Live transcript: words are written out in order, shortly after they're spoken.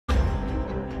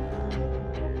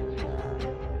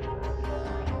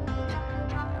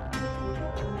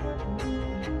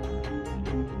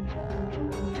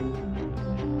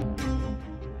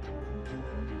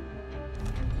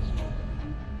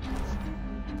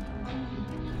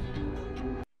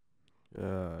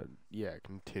yeah,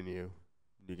 continue.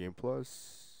 New Game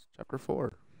Plus, Chapter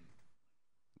 4.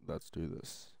 Let's do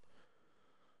this.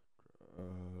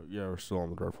 Yeah, we're still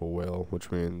on the Dreadful Whale,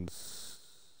 which means...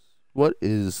 What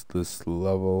is this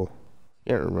level?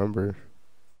 Can't remember.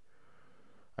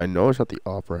 I know it's at the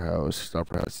Opera House. The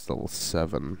Opera House is level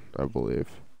 7, I believe.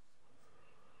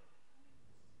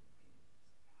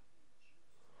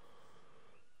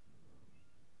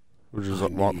 Which is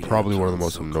probably one of the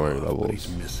most annoying levels. But he's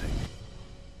missing.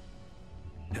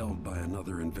 Held by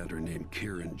another inventor named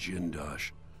Kiran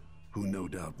Jindosh, who no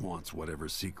doubt wants whatever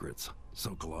secrets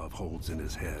Sokolov holds in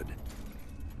his head.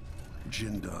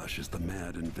 Jindosh is the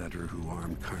mad inventor who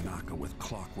armed Karnaca with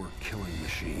clockwork killing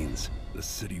machines. The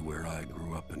city where I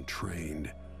grew up and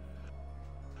trained.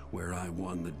 Where I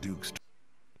won the Duke's...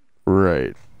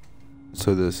 Right.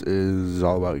 So this is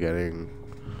all about getting...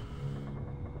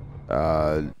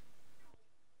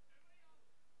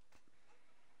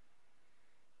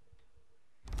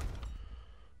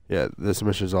 Yeah, this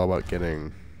mission is all about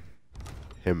getting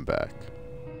him back.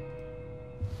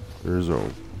 There's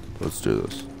home. Let's do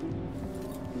this.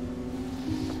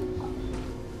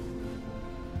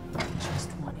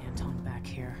 Just want Anton back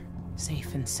here,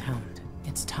 safe and sound.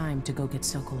 It's time to go get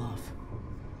Sokolov.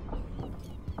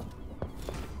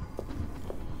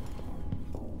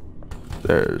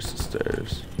 There's the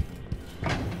stairs.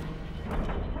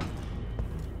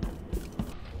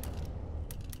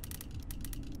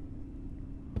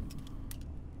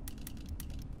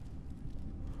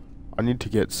 I need to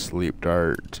get sleep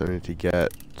darts, I need to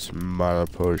get mana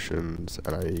potions,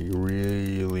 and I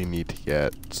really need to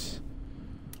get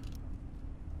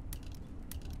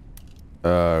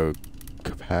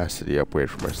capacity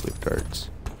upgrade for my sleep darts.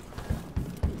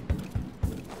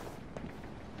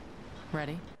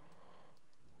 Ready?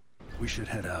 We should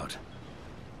head out.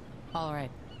 All right,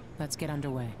 let's get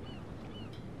underway.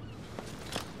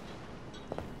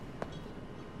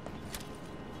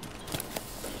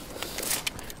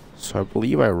 So I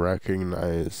believe I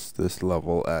recognize this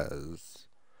level as...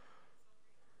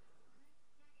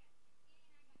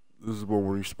 This is when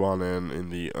we spawn in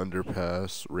the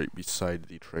underpass right beside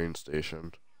the train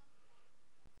station.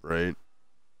 Right?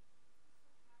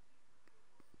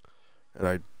 And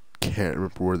I can't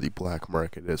remember where the black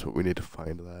market is, but we need to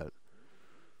find that.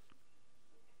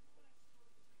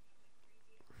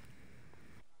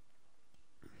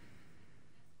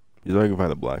 If I can find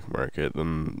the black market,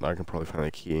 then I can probably find a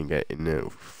key and get in it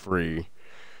for free.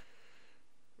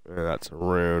 And that's a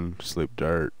rune, sleep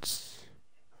darts,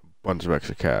 a bunch of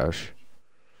extra cash.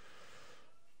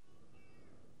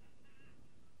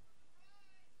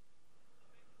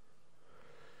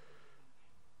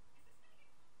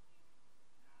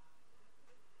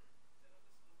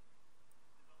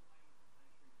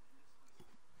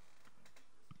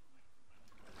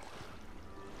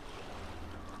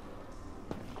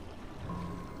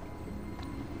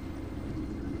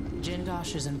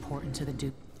 Jindosh is important to the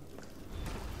Duke.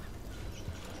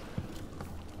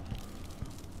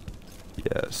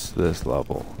 Yes, this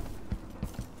level.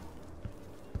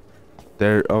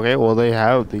 There. Okay, well they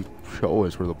have the show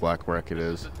us where the black market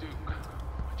is. The Duke.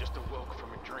 I just awoke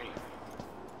from a dream.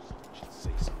 Someone should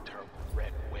say some terrible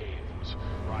red wave was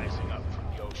rising up from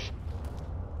the ocean,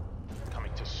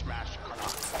 coming to smash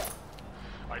Karnak.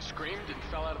 I screamed and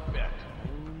fell out of bed. I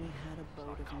only had a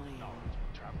boat of my own.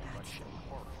 That's shit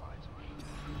horrifies me.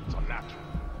 It's unnatural.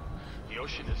 The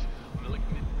ocean is a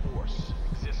malignant force.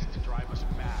 It exists to drive us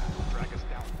mad, drag us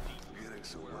down deep. Getting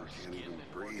so Where I our can't skin even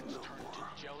and breathe organs no turn more. to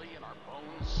jelly and our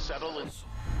bones settle in...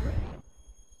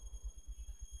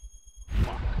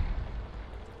 Fuck.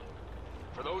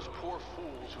 For those poor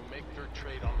fools who make their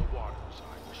trade on the waters,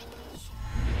 I wish them.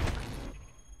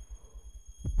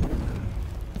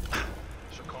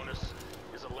 Draconis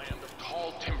is a land of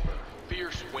tall timber,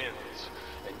 fierce winds,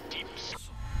 and deep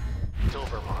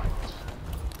silver mines.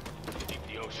 Deep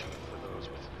the ocean for those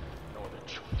with no other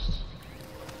choice.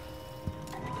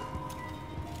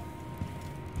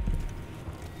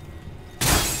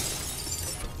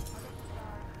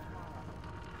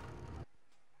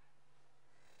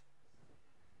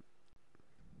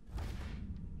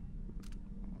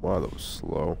 Wow, that was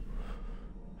slow.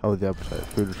 How would the appetite?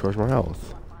 Food restores my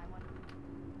health.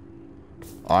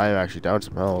 I'm actually down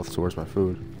some health, so where's my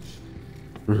food?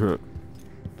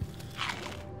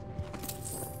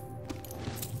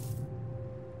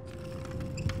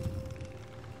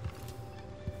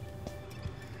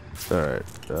 Alright,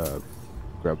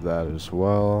 grab that as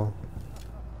well.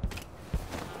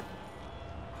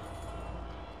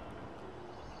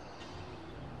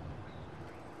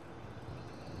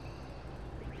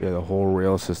 Yeah, the whole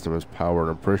rail system is powered.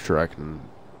 I'm pretty sure I can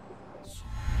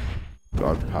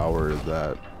unpower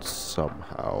that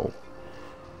somehow.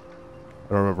 I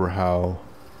don't remember how.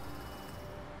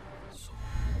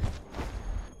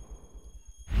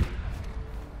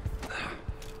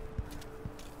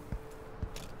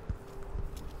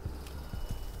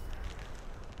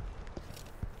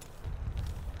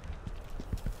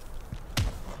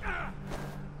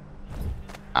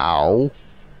 Ow.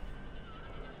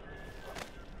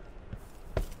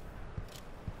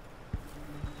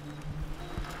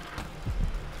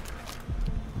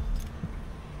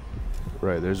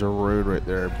 Right, there's a road right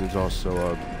there. There's also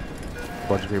a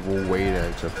bunch of people waiting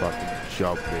to fucking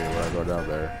jump me when I go down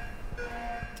there.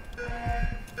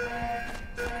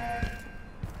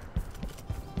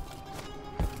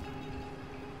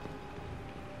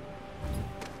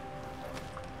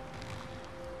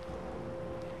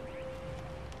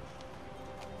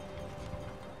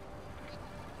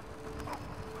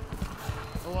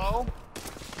 Hello?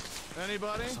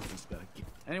 Anybody?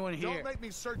 Anyone here? Don't make me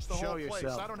search the Show whole place.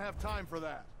 yourself. I don't have time for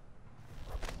that.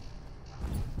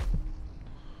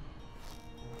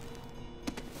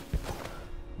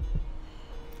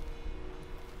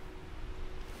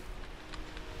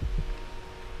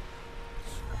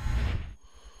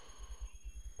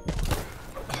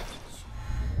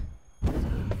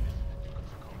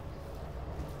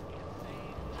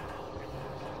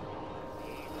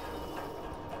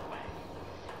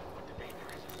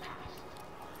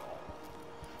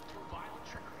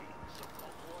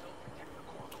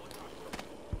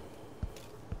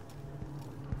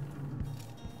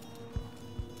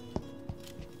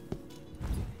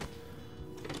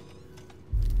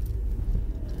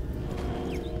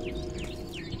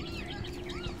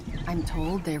 I'm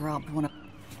told they robbed one of...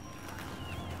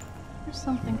 There's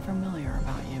something familiar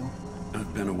about you.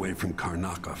 I've been away from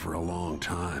Karnaca for a long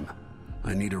time.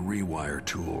 I need a rewire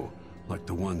tool, like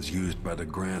the ones used by the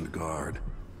Grand Guard.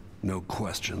 No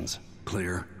questions.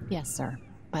 Clear? Yes, sir.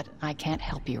 But I can't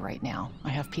help you right now. I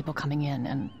have people coming in,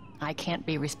 and I can't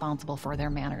be responsible for their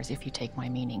manners if you take my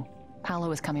meaning.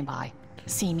 Paolo is coming by.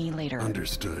 See me later.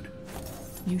 Understood.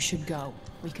 You should go.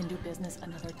 We can do business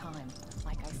another time.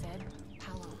 Like I said,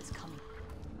 Paolo is coming.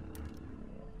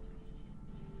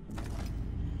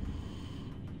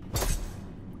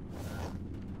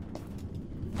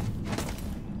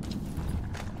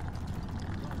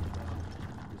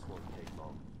 This won't take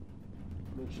long.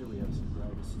 Make sure we have some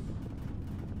privacy.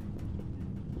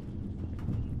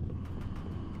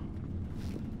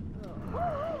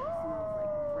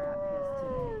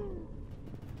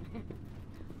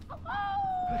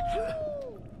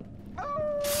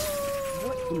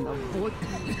 What in the Lord do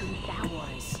you think that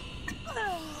was?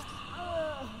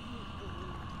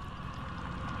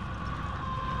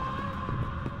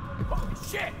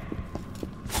 Shit!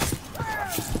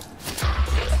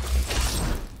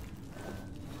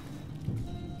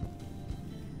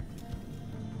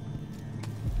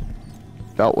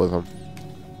 Dealt with him.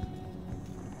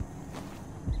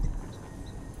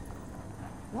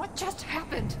 What just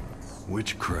happened?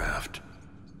 Witchcraft.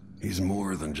 He's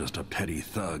more than just a petty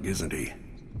thug, isn't he?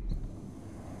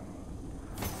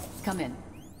 Come in.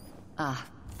 Ah,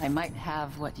 I might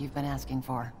have what you've been asking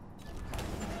for.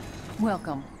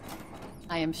 Welcome.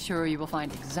 I am sure you will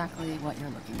find exactly what you're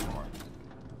looking for.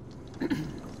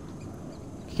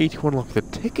 Key to unlock the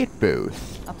ticket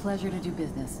booth. A pleasure to do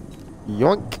business.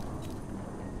 Yoink.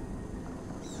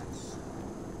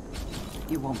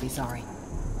 You won't be sorry.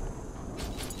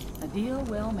 A deal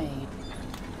well made.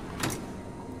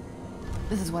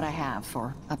 This is what I have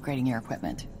for upgrading your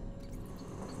equipment.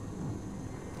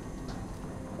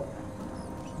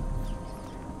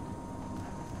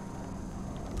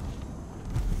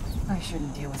 I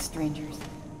shouldn't deal with strangers.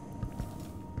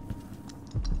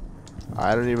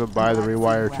 I don't even buy the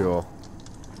rewire tool.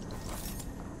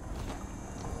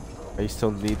 I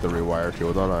still need the rewire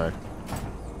tool, don't I?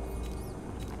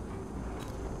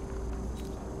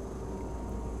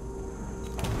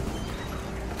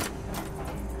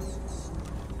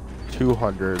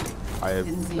 $200. I have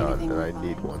Didn't see none, anything and I worth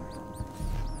need buying. one.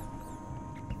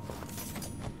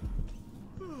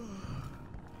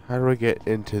 How do I get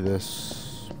into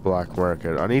this black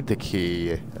market? I need the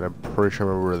key, and I'm pretty sure I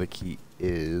remember where the key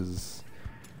is.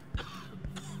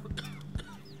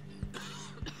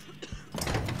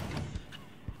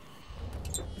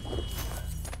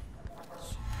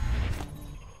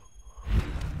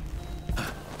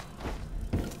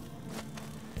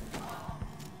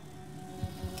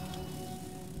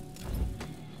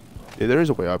 Yeah, there is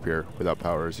a way up here without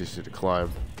power. It's easy to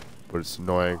climb, but it's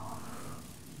annoying.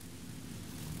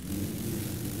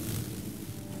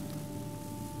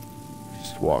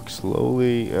 Just walk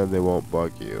slowly and they won't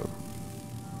bug you.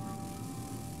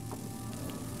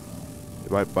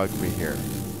 might bug me here.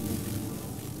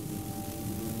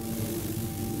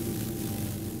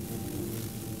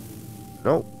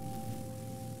 Nope.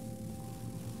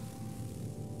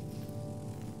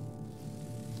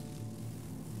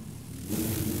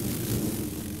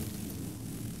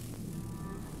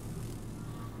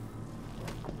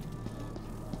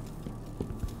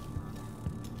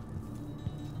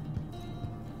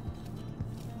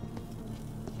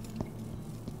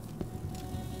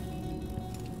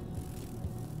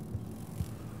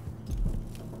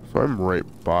 So I'm right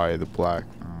by the black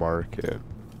market.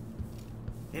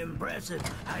 Impressive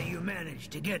how you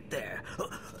managed to get there.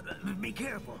 Be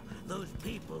careful. Those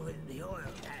people in the oil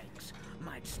tanks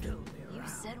might still be around.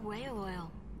 You said whale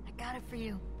oil. I got it for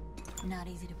you. Not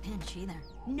easy to pinch either.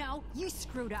 No, you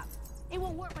screwed up. It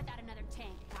won't work without another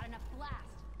tank. Not enough blast.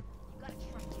 You gotta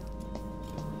trust you.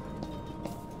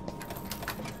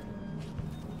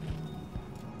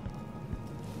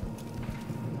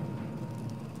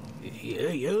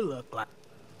 You look like...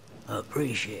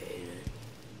 Appreciate it.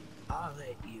 I'll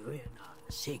let you in on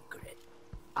a secret.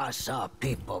 I saw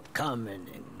people coming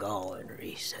and going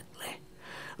recently,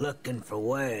 looking for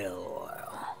whale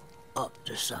oil. Up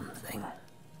to something.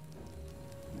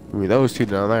 I mean, those two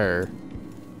down there.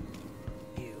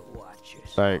 You watch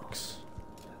yourself. Thanks.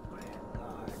 The Grand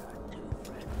Guard are too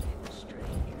friendly to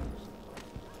strangers.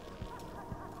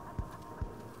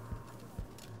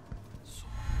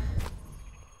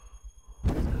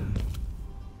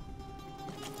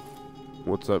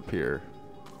 What's up here?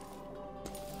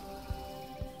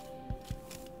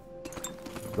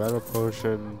 Battle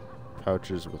potion,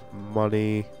 pouches with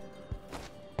money.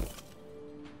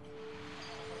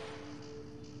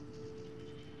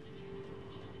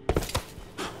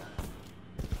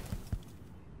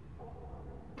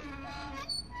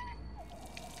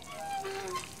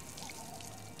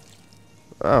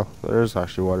 Oh, there is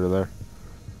actually water there.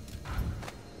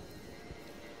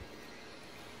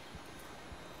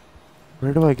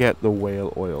 Where do I get the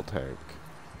whale oil tank?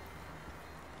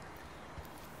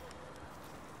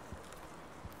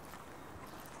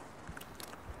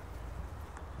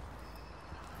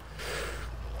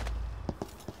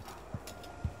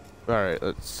 Alright,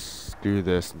 let's do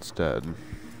this instead.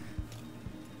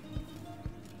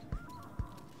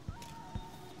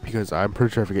 Because I'm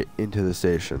pretty sure I have to get into the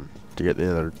station to get the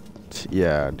other...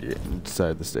 yeah, to get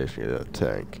inside the station to get the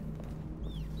tank.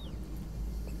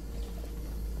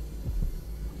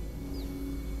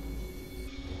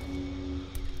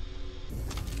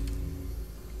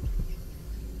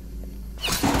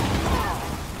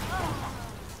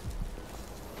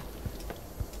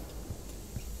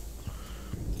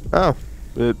 Oh,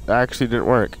 it actually didn't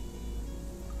work.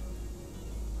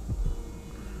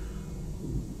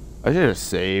 I should have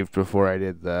saved before I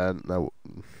did that.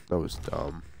 That was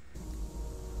dumb.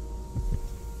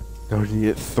 Now we need to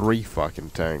get 3 fucking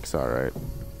tanks. All right.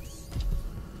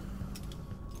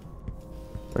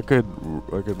 I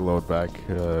could load back.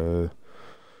 I'm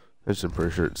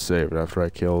pretty sure it's saved after I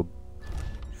killed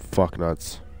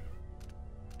fucknuts.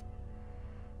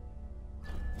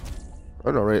 Oh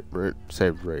no, right,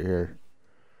 saved right here.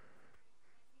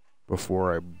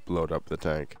 Before I load up the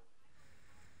tank.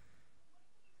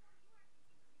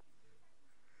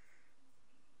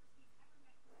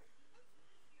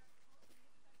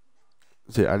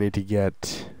 See, I need to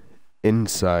get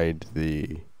inside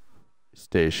the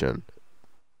station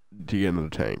to get into the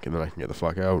tank, and then I can get the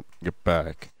fuck out, get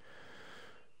back.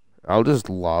 I'll just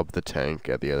lob the tank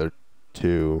at the other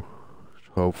 2.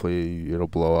 Hopefully it'll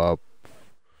blow up.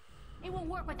 It won't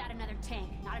work without another tank.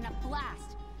 Not enough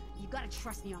blast. You gotta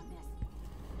trust me on this.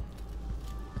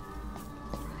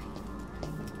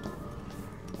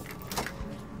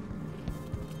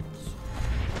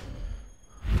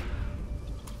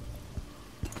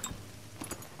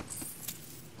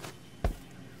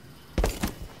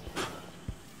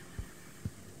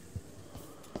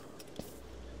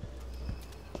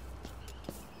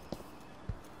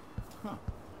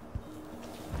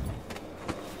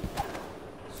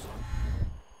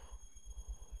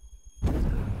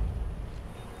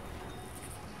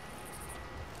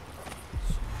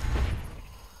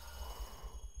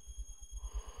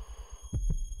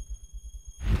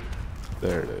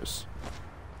 There it is.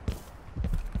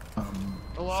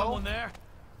 Hello? Someone there?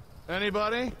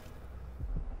 Anybody?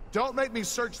 Don't make me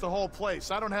search the whole place.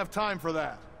 I don't have time for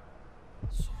that.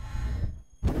 So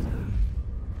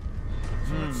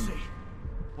let's see.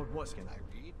 What was? Can I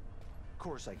read? Of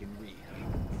course I can read.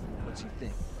 What's he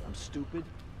think? I'm stupid?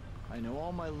 I know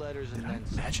all my letters and then...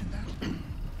 Imagine that.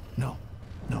 No,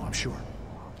 I'm sure.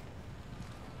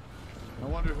 I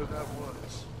wonder who that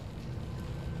was.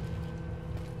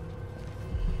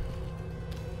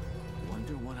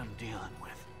 wonder what I'm dealing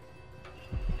with.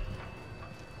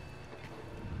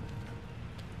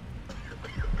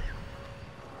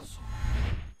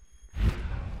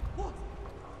 What?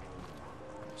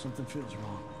 Something feels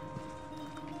wrong.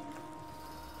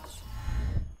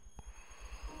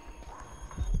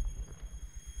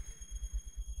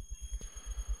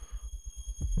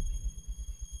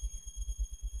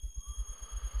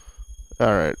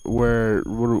 All right, where?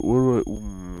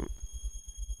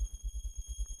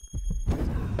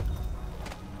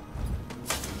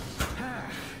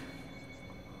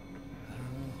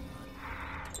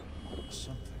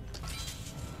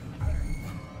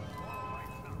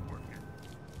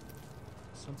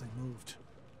 Something moved.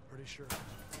 Pretty sure.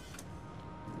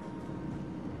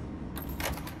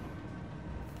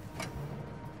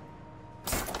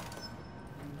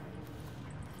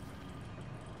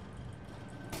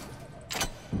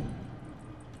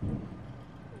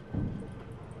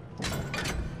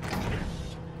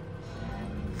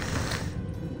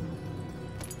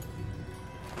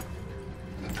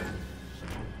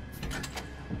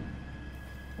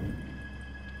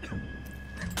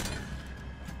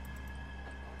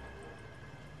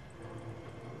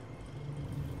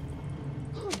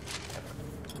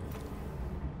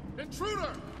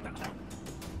 Intruder!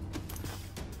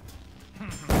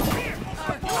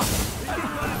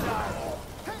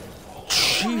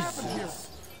 Jesus!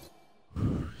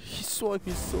 He swung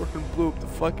his sword and blew up the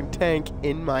fucking tank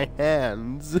in my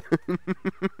hands.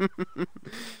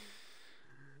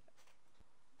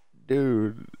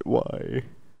 Dude, why?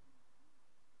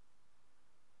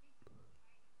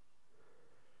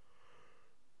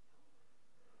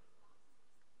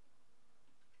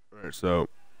 Alright, so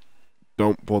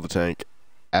don't pull the tank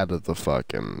out of the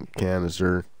fucking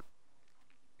canister.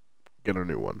 Get a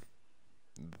new one.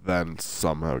 Then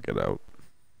somehow get out.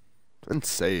 And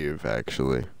save,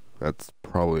 actually. That's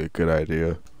probably a good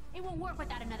idea. It won't work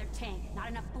without another tank. Not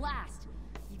enough blast.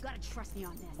 You gotta trust me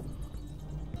on this.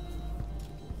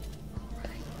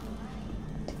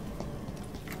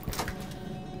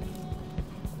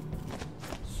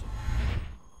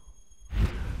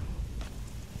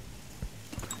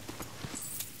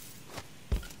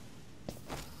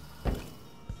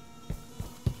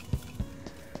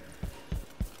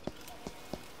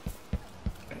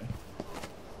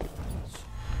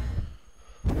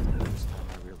 This time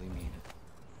I really mean it.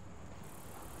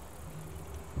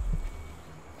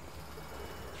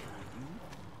 Can I read?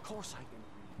 Of course I can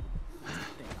read.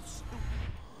 Damn stupid.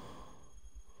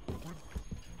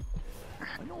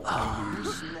 I know I can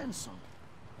read and then some.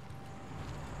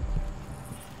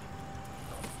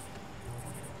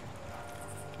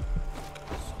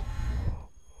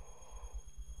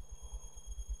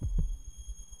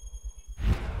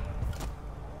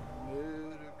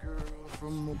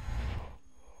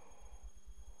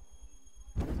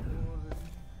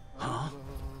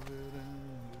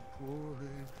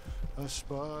 I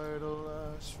spied a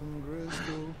lass from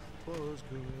Bristol, was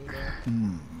good.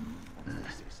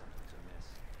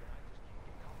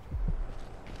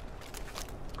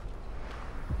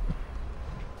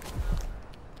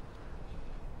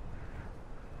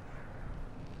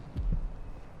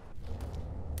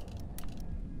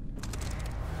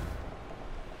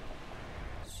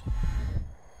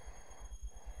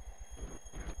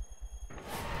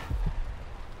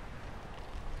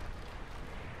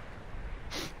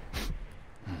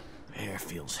 Air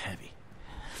feels heavy.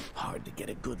 Hard to get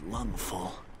a good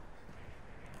lungful.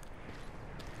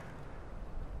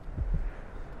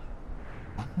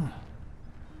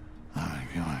 I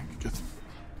get.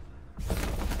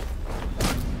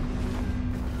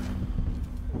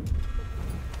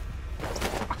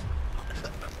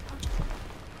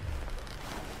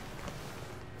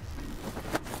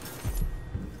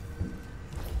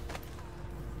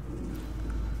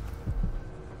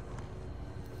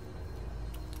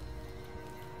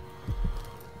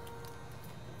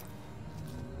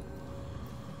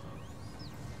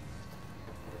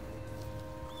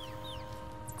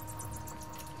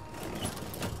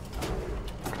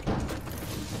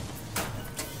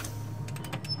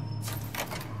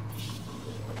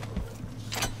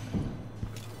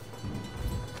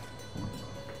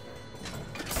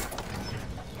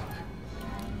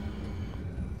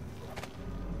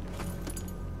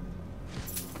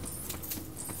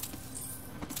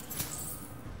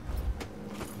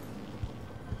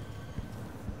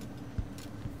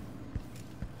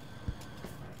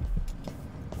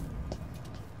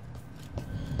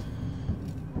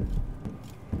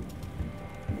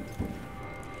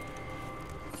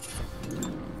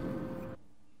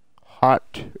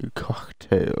 Hot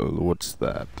cocktail. What's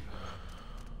that?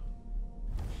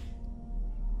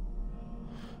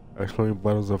 Exploding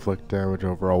bottles inflict damage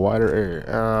over a wider area.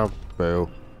 Ah, boo.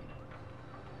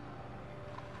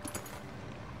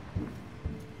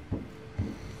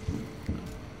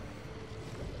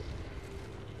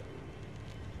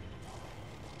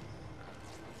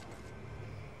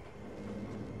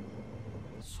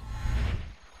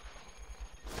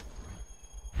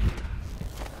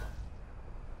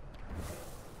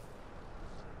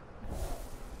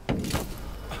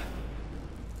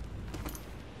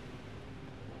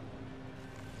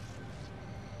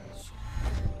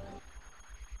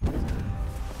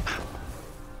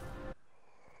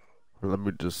 Let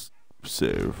me just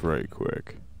save right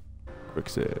quick. Quick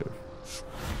save.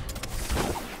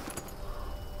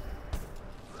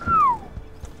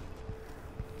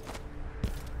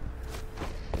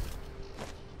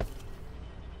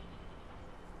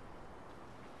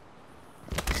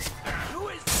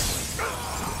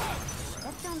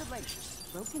 That sounded like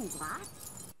broken glass.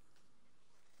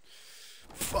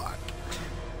 Fuck.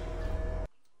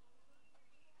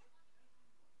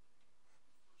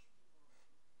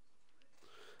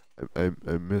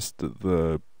 I missed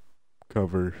the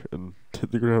cover and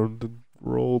hit the ground and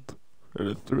rolled and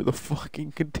it threw the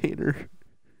fucking container.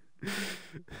 Jesus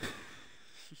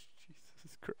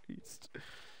Christ.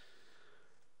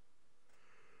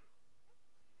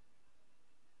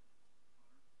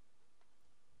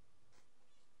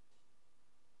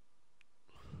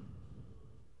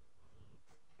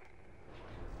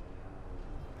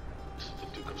 This is the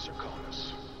Duke of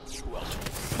Sarkonis. Who else?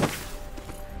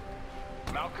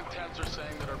 Malcontents are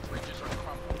saying that our bridges are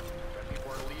crumbling, that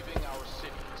people are leaving our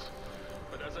cities.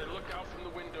 But as I look out from the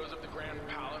windows of the Grand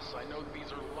Palace, I know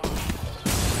these are lies.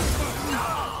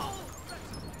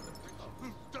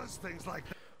 Who does things like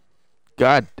that?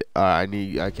 God,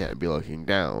 I can't be looking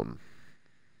down.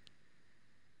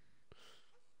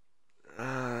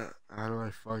 How do I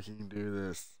fucking do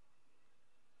this?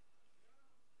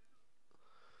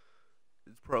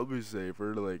 It's probably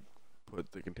safer to like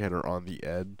put the container on the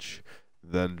edge,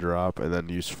 then drop, and then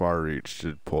use far reach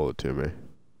to pull it to me.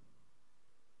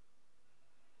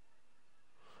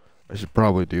 I should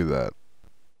probably do that.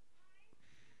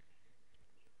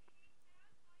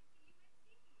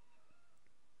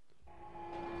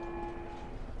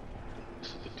 This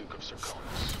is the Duke of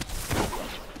Sarkonis. Who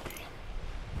else would it be?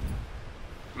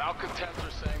 Malcontents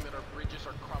are saying that our bridges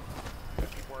are crumbling,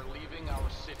 that people are leaving our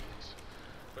cities.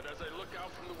 But as I look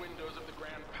out from the windows of the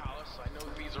Grand Palace, I know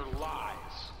these are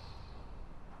lies.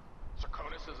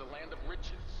 Sarkonis is a land of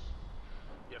riches.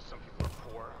 Yes, some people are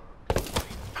poor. It's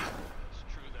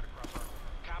true that across our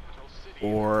capital city,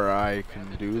 Or I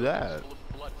can do that. full of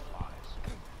blood flies.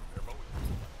 There have always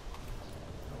been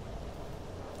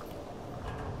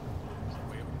blood. It's the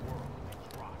way of the world. Things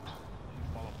rot. They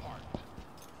fall apart.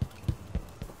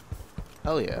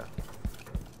 Hell yeah.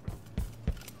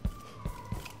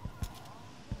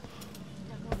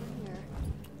 Stuck over here.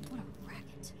 What a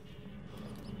racket.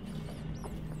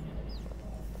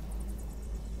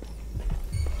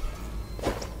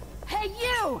 Hey,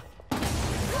 you!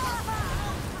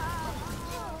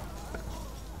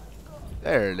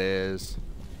 There it is.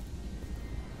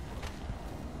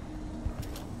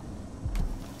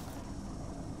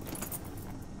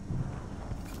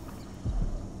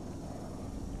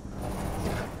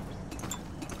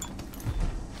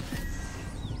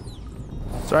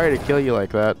 Sorry to kill you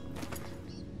like that.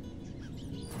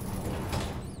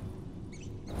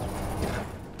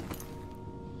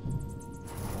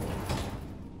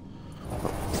 Oh,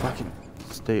 fucking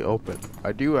stay open.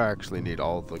 I do actually need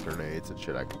all the grenades and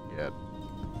shit I can get.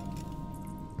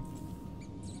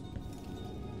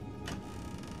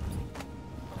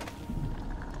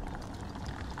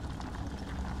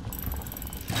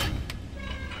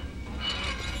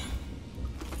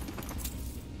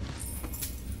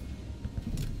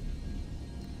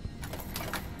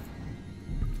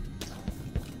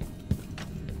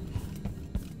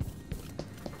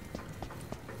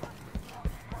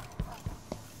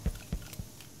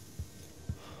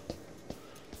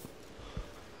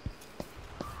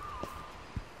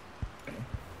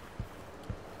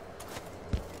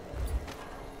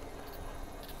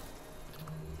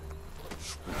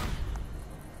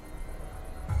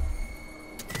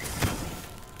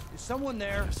 Someone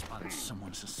there. I spotted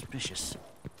someone suspicious.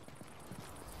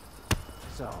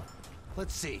 So,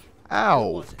 let's see. Ow.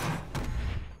 Who was it?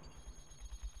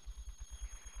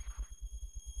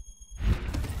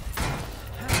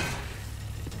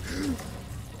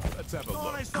 Let's have a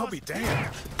look. I'll be damned.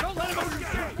 Don't let him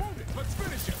escape! Let's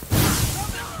finish it.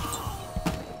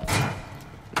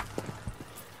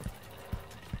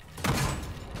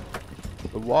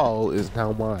 The wall is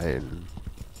now mine.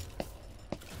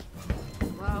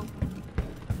 Hello?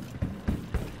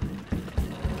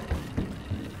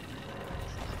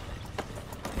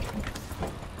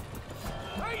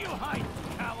 Where you hiding,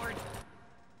 coward?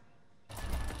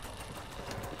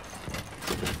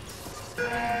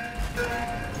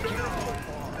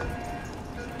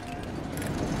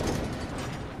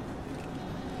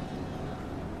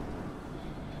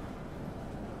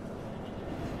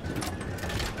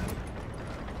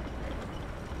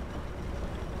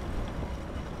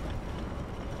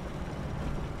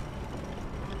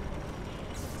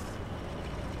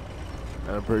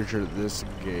 I'm pretty sure this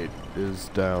gate is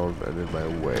down and in my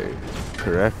way,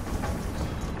 correct?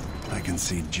 I can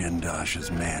see Jindosh's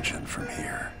mansion from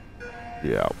here.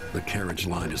 Yeah. The carriage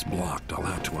line is blocked. I'll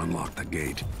have to unlock the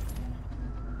gate.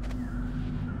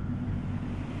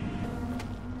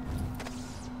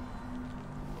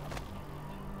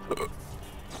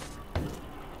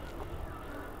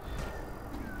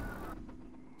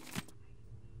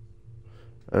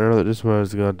 I know that this one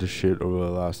has gone to shit over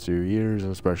the last 2 years,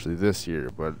 and especially this year,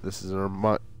 but this is a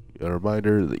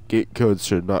reminder that gate codes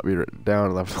should not be written down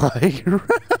and left lying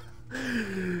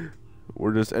around.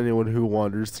 Or just anyone who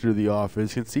wanders through the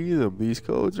office can see them. These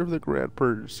codes are for the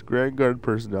Grand Guard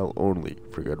personnel only,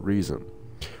 for good reason.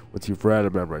 Once you've read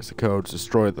and memorized the codes,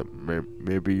 destroy them.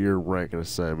 Maybe your rank and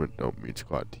assignment don't mean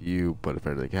squat to you, but if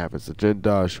anything happens to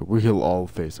Jindosh, we'll all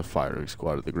face a firing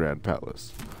squad at the Grand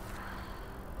Palace.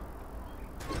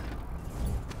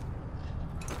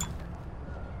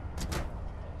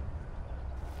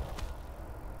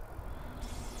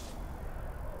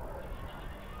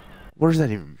 What does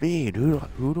that even mean?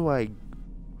 Who do I...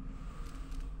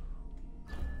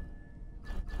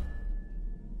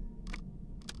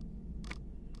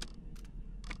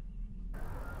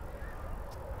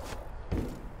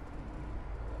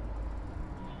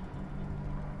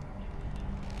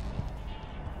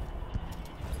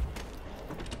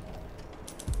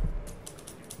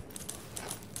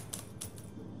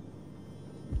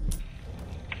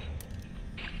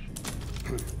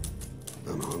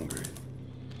 I'm hungry.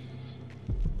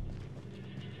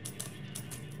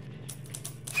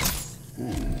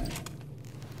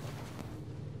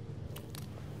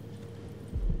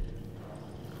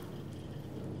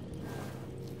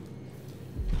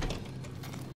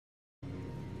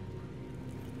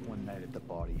 One night at the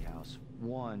body house.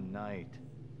 One night.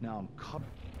 Now I'm caught.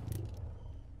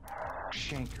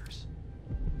 Shankers.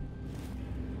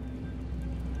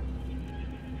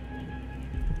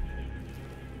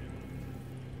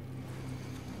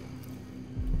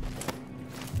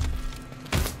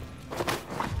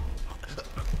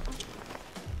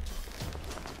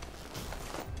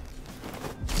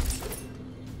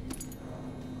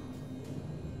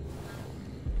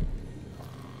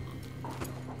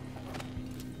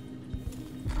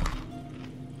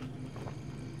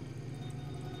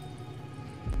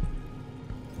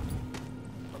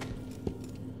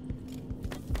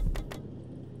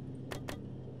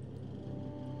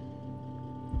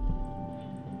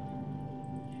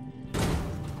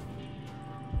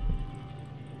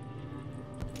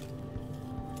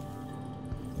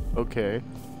 Okay.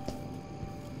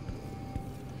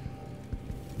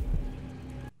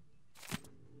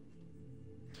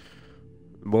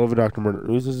 Beloved Dr. Murder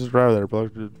loses his driver their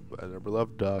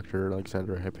beloved doctor,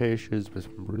 Alexandra Hypatia, has been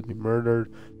brutally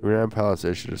murdered. The Grand Palace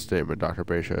issued a statement. Dr.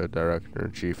 Hypatia, director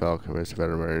and chief alchemist of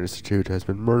Veterinary Institute, has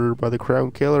been murdered by the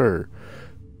Crown Killer.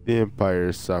 The Empire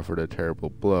has suffered a terrible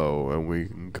blow, and we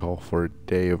can call for a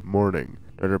day of mourning.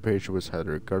 Dr. Hypatia was highly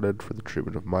regarded for the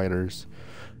treatment of minors'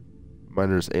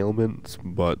 ailments,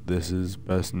 but this is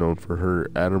best known for her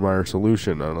Adamire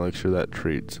solution, an elixir that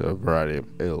treats a variety of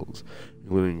ills,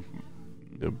 including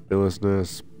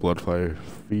biliousness, blood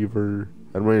fever,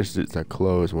 and institutes that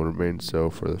close and will remain so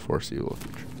for the foreseeable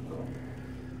future.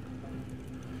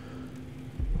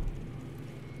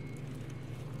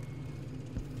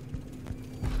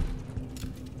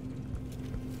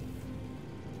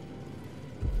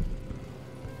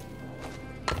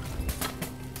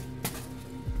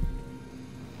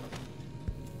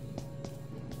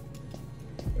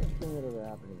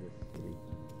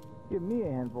 Give me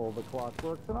a handful of the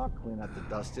clockworks and I'll clean up the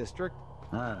dust district.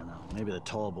 I don't know. Maybe the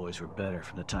tall boys were better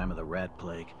from the time of the rat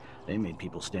plague. They made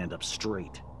people stand up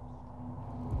straight.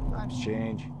 Times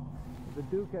change. If the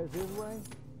Duke has his way,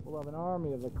 we'll have an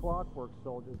army of the clockwork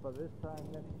soldiers by this time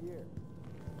next year.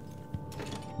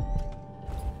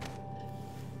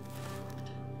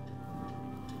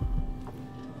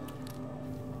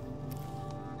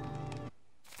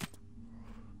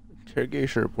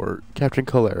 Interrogation report. Captain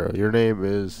Calero, your name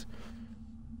is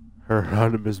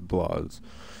Hieronymus Blas.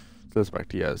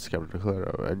 Suspect, yes, Captain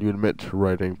Claro. And you admit to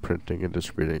writing, printing, and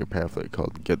distributing a pamphlet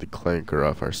called Get the Clanker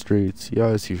Off Our Streets.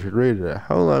 Yes, you should read it.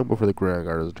 How long before the Grand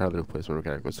Guard is entirely replaced by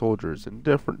mechanical soldiers,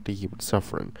 indifferent to human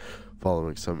suffering,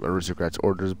 following some aristocrat's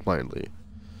orders blindly?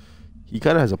 He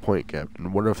kind of has a point,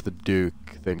 Captain. What if the Duke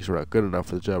thinks we're not good enough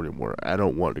for the job anymore? I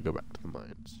don't want to go back to the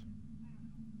mines.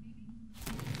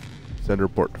 Send a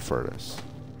report to Furnace.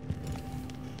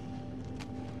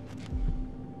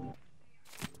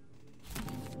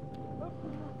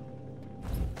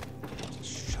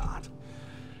 Shot.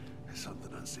 There's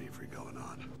something unsavory going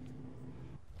on.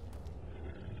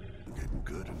 I'm getting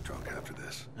good and drunk after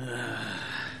this.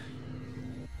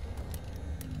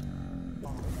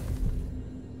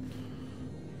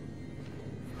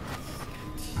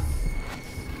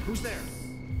 Who's there?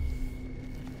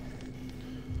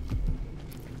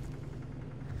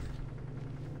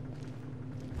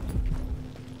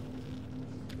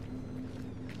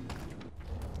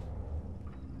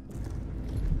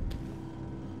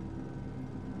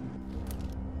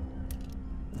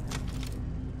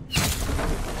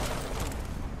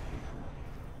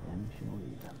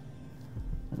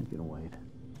 Get away.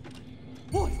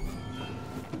 What?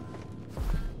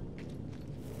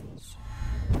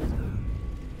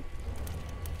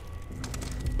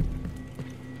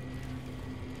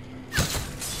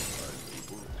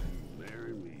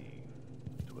 Marry me.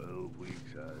 12 weeks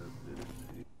out of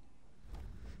Tennessee.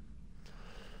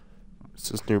 It's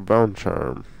his new bone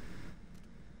charm.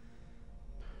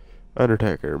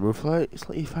 Undertaker, move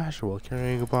slightly faster while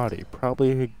carrying a body.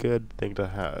 Probably a good thing to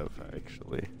have,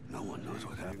 actually. No one knows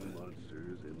what happened.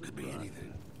 Could be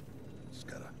anything. Just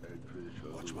gotta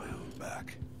watch my own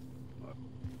back.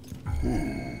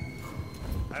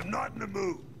 I'm not in the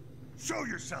mood. Show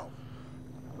yourself.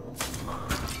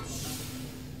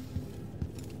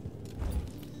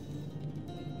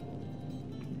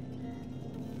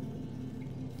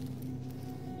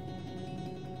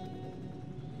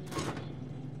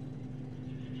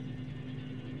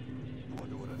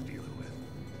 Wonder what I'm dealing with.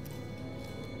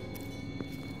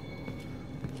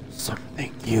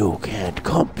 Something you can't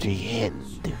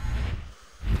comprehend,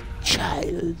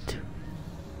 child.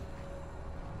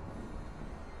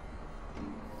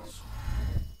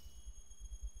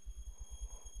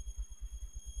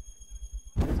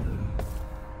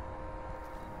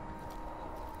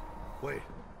 Wait,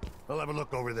 I'll have a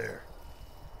look over there.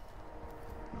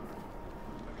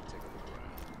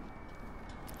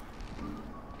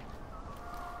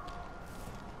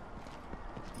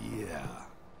 Yeah,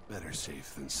 better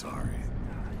safe than sorry.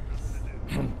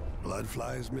 Blood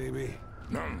flies, maybe?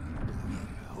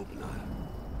 Hope not.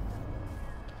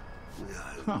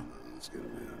 Yeah, it's gonna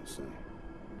be on soon.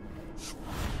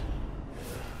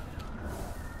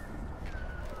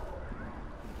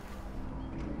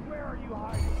 Where are you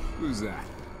hiding? Who's that?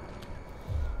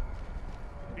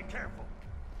 Be careful.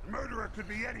 The murderer could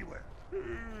be anywhere.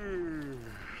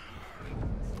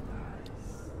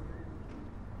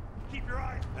 Keep your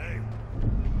eyes. Hey.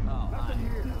 Oh, Nothing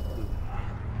here.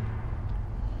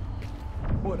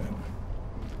 whatever.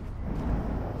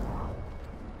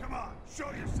 Come on, show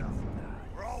yourself.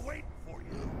 We're all waiting for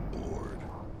you. I'm bored.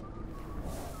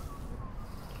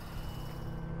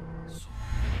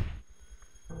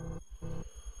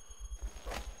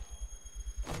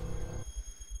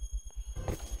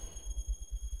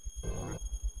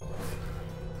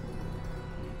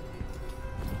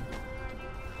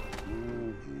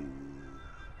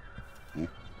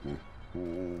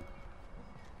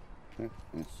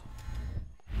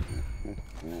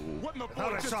 What in the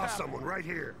fuck? I saw someone right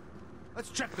here. Let's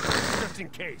check the place just in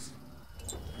case.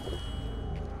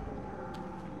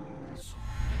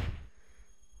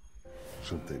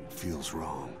 Something feels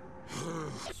wrong.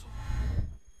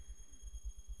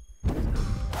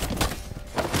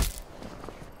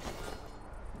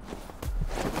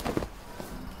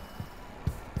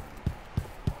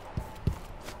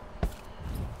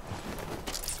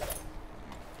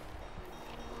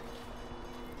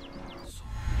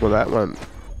 Well, that went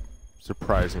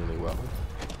surprisingly well.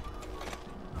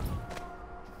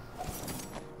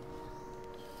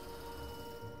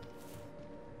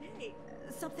 Hey,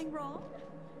 something wrong?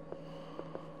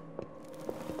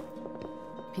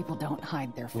 People don't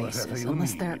hide their Whatever faces you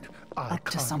unless they're need, I up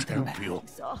to can't something help bad. you.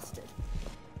 Exhausted.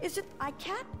 It's just I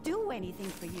can't do anything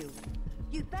for you.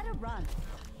 You'd better run.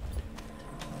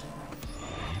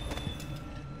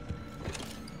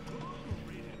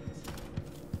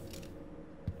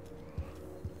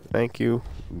 Thank you.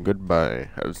 Goodbye.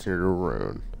 I was here to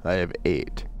ruin. I have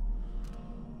 8.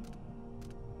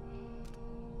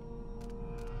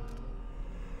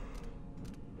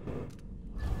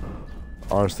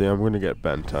 Honestly, I'm gonna get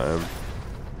bedtime.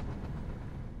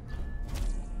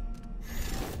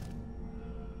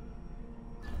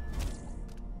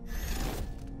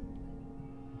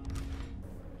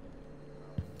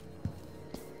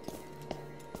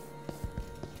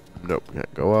 Yeah,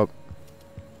 go up.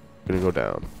 Gonna go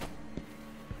down.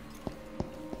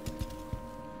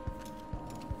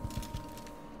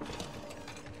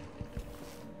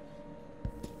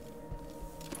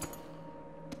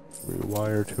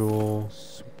 Rewire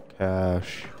tools,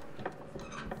 cash,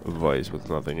 a vice with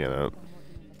nothing in it. I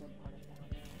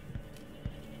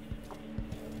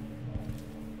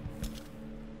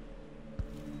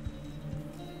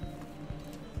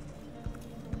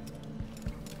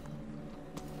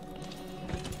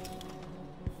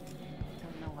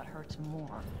don't know what hurts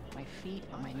more, my feet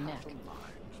or my neck.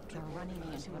 They're running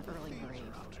me into an early grave.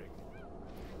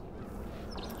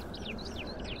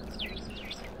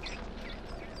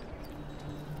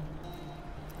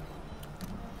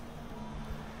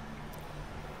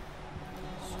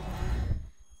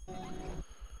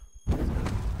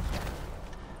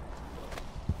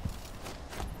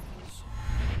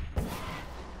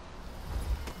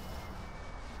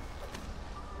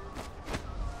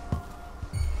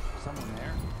 Someone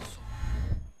there?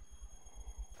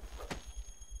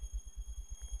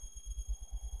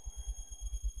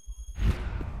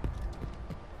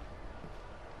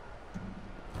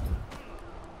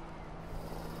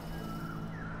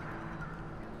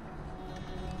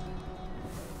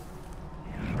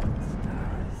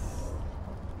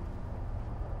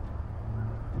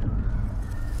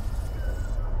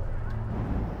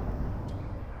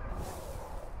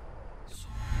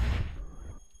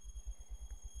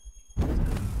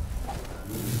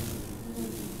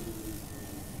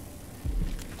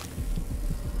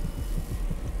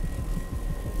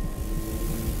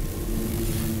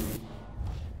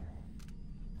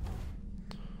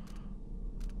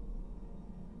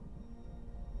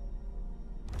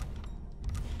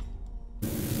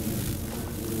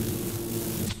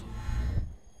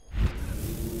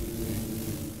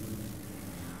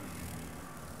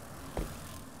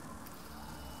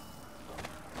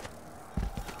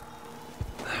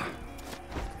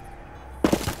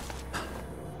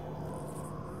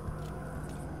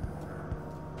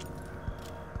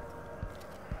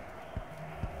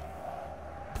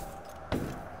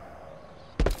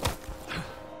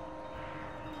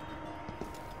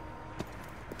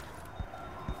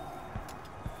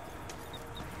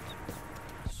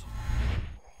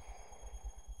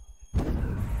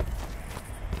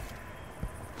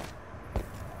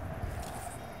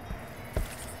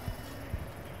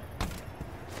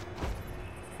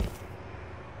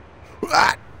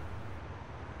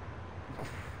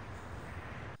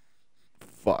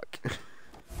 Fuck.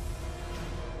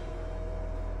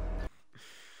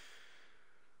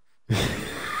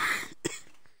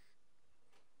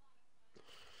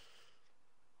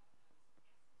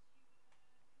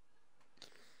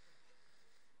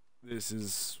 This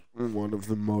is one of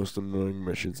the most annoying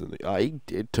missions in the.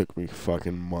 It took me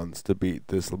fucking months to beat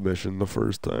this mission the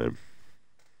first time.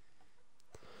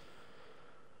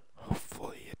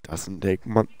 Hopefully it doesn't take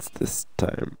months this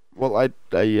time. Well, I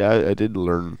did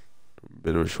learn a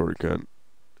bit of a shortcut. I'm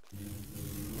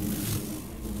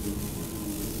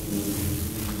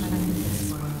in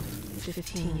this world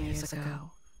 15 years ago.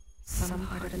 Some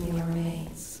part of me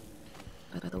remains,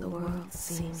 but the world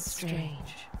seems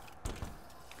strange.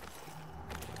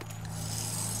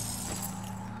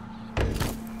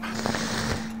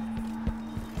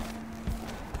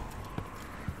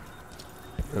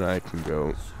 And I can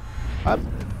go up.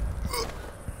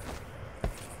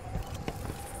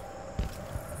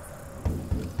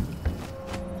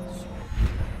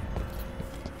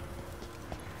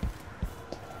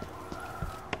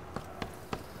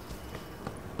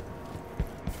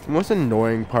 The most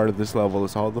annoying part of this level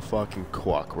is all the fucking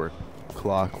clockwork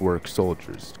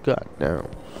soldiers. God damn.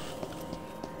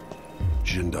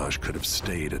 Jindosh could have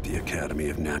stayed at the Academy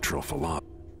of Natural Philosophy.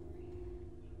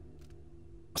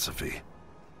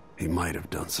 He might have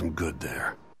done some good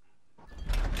there.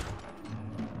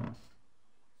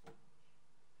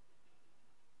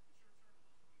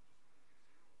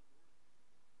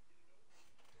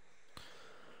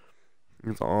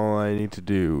 Because all I need to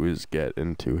do is get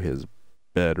into his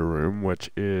bedroom, which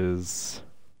is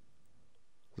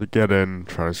to get in,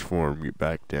 transform, get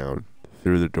back down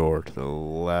through the door to the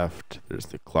left. There's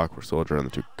the clockwork soldier and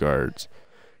the two guards.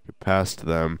 You pass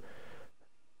them.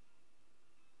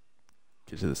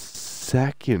 Get to the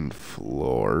second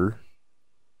floor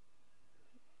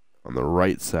on the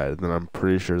right side. Then I'm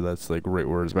pretty sure that's like right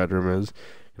where his bedroom is.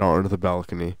 Get out onto the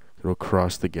balcony. Go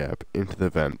across the gap into the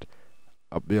vent,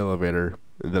 up the elevator,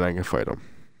 and then I can fight him.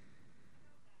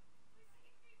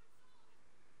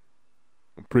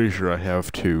 I'm pretty sure I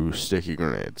have 2 sticky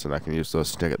grenades, and I can use those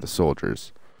to stick at the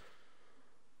soldiers.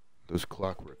 Those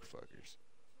clockwork fuckers.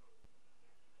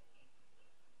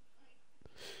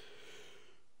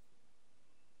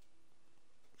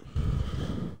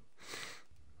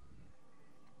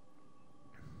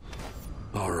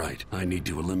 I need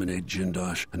to eliminate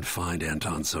Jindosh and find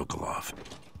Anton Sokolov.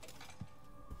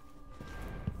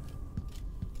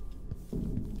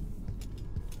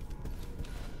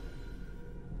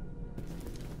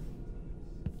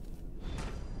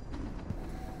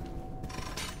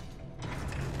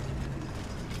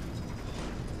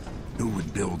 Who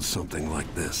would build something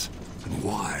like this? And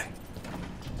why?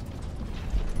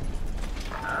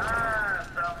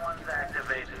 Someone's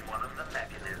activated one of the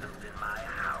mechanisms in my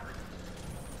house.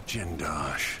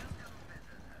 Jindosh.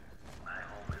 My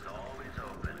home is always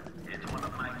open. It's one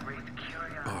of my great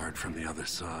curiosities. Barred from the other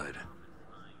side.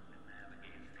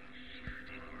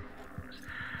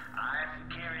 I'm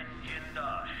Kieran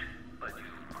Jindosh, but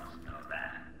you must know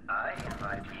that. I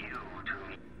invite you to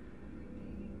meet.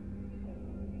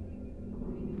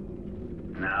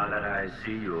 Now that I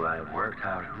see you, I've worked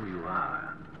out who you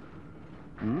are.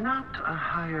 Not a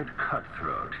hired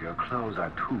cutthroat. Your clothes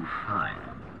are too fine.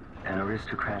 An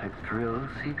aristocratic thrill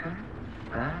seeker?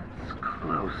 That's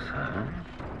closer.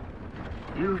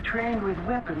 You've trained with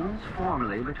weapons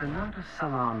formally, but you're not a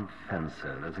salon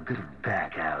fencer. There's a bit of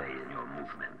back alley in your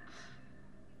movements.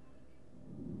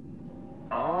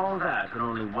 All that, and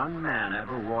only one man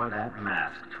ever wore that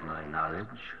mask, to my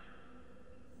knowledge.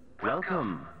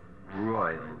 Welcome,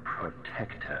 Royal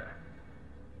Protector.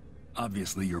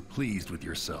 Obviously, you're pleased with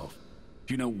yourself.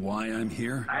 Do you know why I'm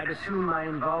here? I'd assume my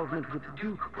involvement with the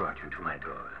Duke brought you to my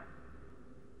door.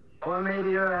 Or maybe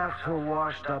you're after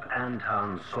washed-up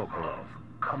Anton Sokolov,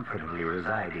 comfortably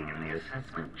residing in the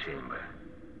assessment chamber.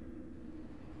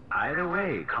 Either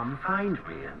way, come find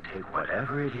me and take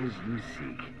whatever it is you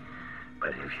seek.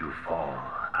 But if you fall,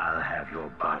 I'll have your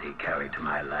body carried to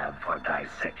my lab for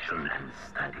dissection and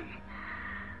study.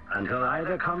 Until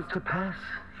either comes to pass,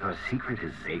 your secret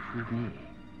is safe with me.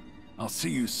 I'll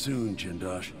see you soon,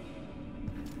 Jindosh.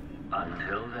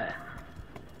 Until then.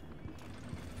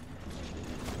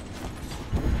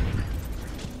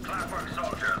 Clockwork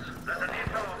soldiers, there's an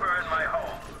infiltrator in my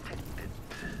home.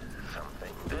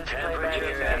 Something.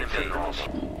 Temperature enemies.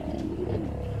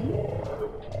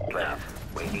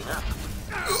 Waking up.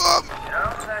 Know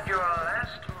that your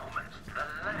last moments, the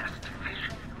last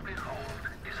vision you behold,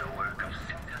 is a work of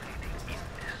scintillating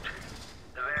industry.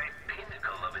 The very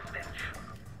pinnacle of invention.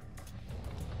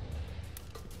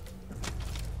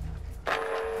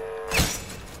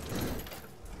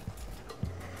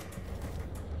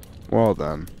 Well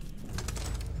done.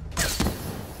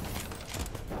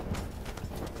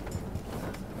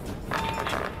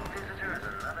 Visitor is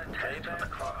another test for the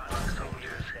Clockwork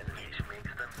soldiers, which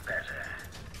makes them better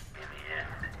in the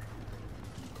end.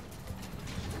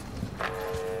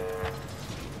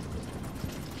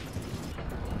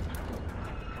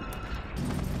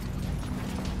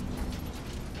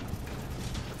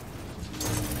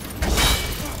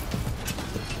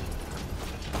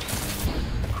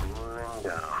 Cooling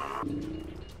down.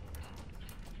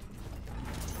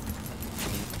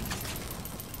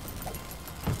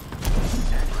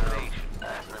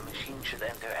 The machine should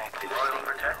enter active state. Royal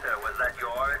Protector, was that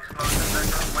your explosive that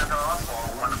just went off, or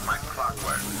one of my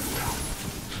clockwork?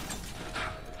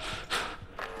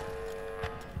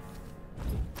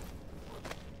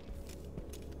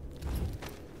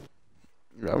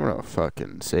 I'm gonna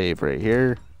fucking save right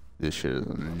here. This shit is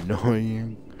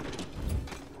annoying.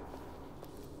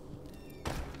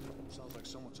 Sounds like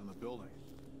someone's in the building.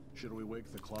 Should we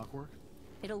wake the clockwork?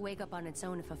 It'll wake up on its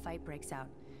own if a fight breaks out.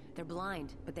 They're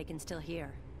blind, but they can still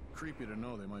hear. Creepy to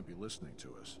know they might be listening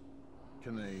to us.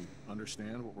 Can they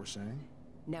understand what we're saying?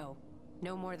 No.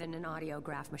 No more than an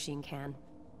audiograph machine can.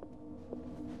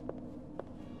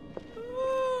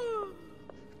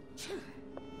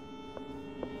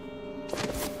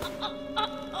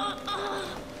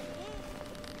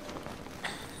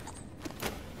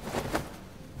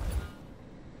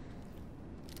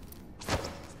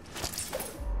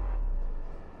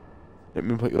 Didn't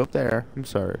mean to put you up there. I'm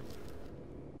sorry.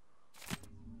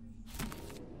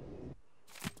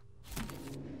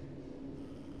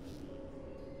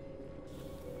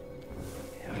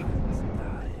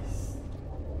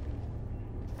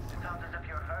 Sounds as if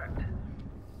you're hurt.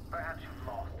 Perhaps you've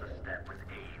lost a step with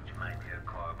age, my dear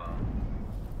Corvo.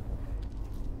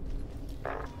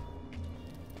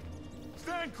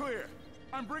 Stand clear!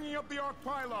 I'm bringing up the arc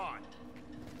pylon!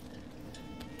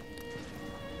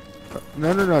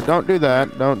 No, no, no, don't do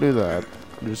that. Don't do that.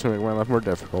 You're just gonna make my life more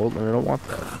difficult, and I don't want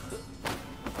that.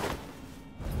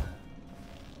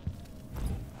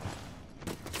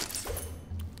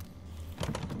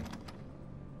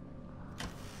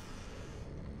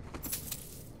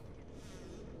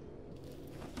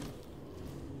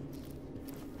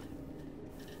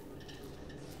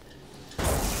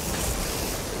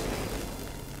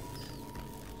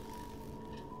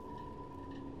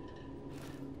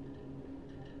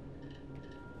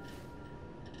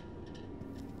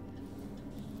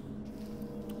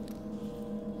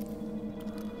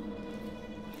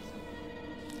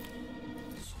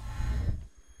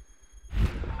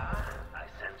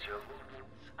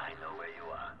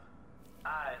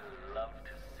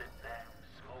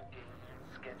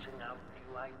 out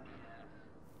new ideas.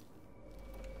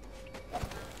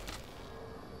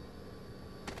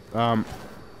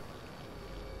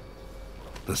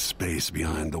 The space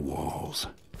behind the walls.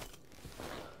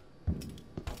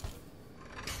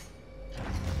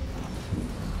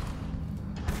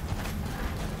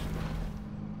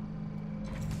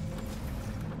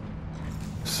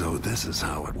 So this is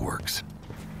how it works.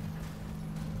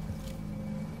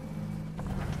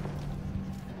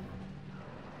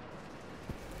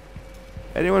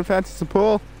 Anyone fancy some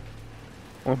pool?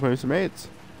 Want to play some mates?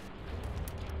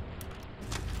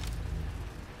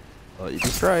 I'll eat the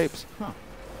stripes. Huh.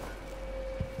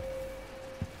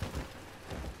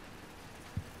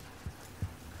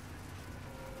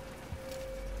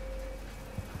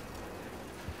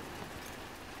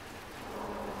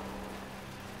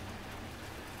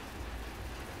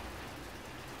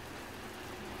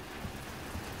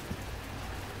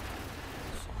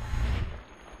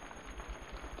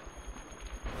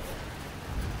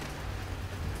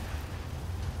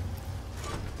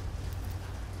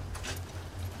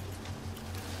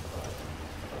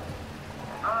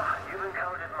 You've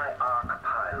encountered my arc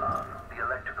pylon. The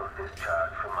electrical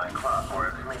discharge from my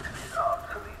clockworks makes these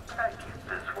obsolete. I keep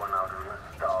this one out of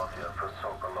nostalgia for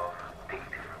Sokolov dated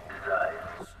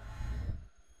designs.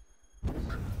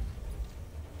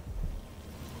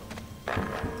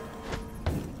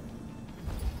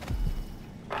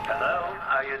 Hello,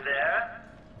 are you there?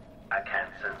 I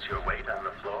can't sense your weight on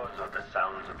the floors or the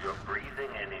sounds of your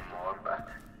breathing anymore, but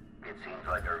it seems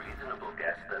like a reasonable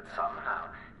guess that somehow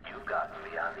you've gotten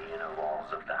beyond the inner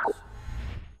walls of the house.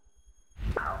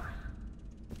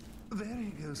 There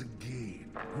he goes again.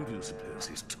 Who do you suppose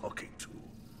he's talking to?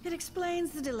 It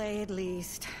explains the delay at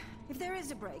least. If there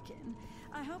is a break-in,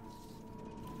 I hope...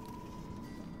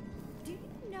 Do you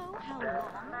know how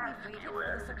long we've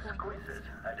waited for this appointment? Exquisite.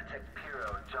 I detect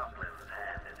Piero Joplin's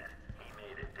hand in it. He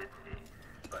made it, didn't he?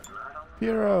 But not only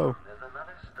Piero. there's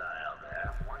another style there,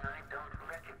 one I don't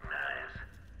recognize.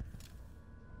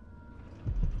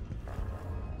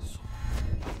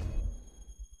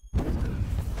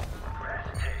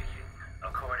 Breathtaking.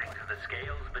 According to the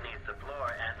scales beneath the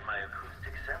floor and my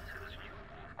acoustic sensors, you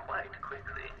move quite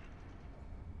quickly.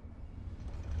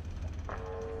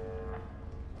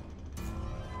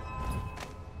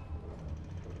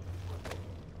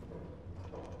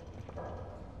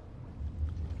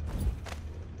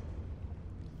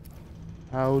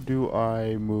 How do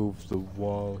I move the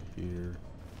wall here?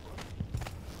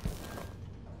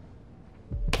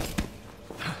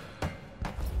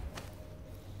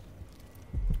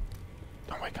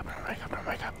 Don't wake up, don't wake up, don't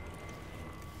wake up.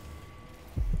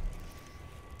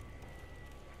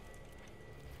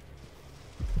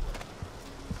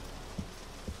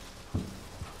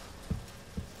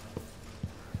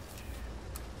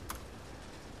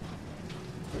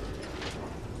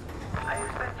 I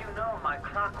expect you know my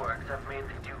clockworks have made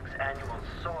the Duke's annual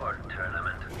sword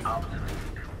tournament obsolete.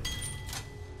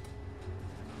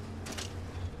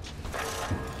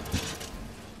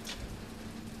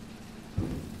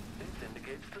 This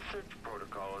indicates the search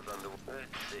protocol is under...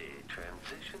 Let's see,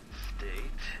 transition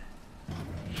state...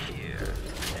 Here,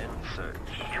 and search.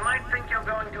 You might think you're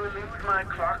going to elude my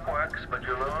clockworks, but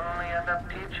you'll only end up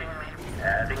teaching me,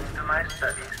 adding to my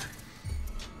studies.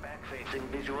 Back-facing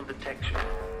visual detection.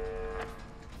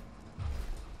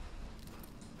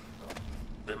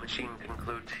 The machine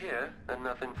concludes here, and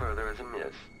nothing further is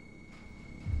amiss.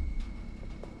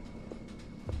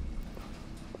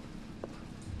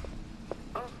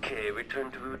 Okay,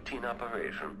 return to routine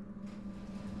operation.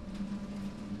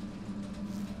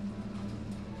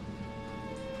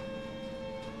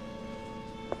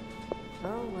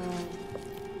 Oh well.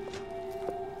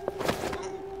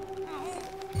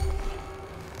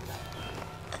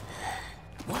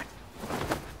 What?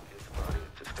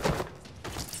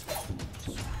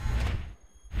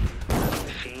 The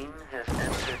machine has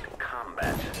entered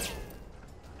combat.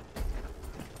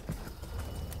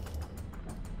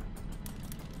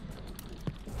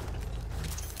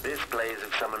 This plays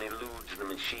if someone eludes the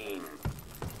machine.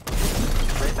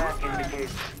 Playback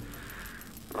indicates...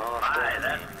 Aye,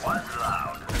 that was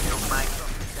loud.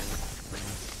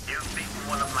 You've beaten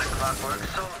one of my clockwork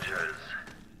soldiers.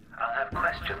 I'll have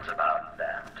questions about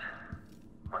that.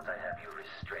 Once I have you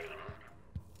restrained.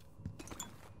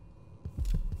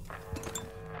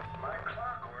 My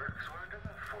clockworks weren't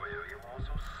enough for you. You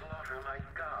also slaughter my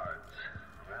guards.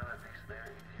 Well, at least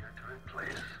they're easier to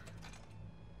replace.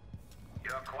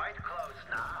 You're quite close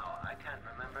now. I can't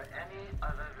remember any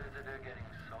other visitor getting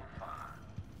so far.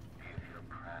 Do you feel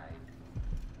pride?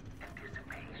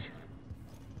 Anticipation?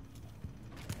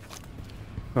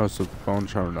 Oh, so the phone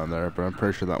charm down there, but I'm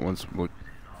pretty sure that one's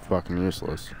fucking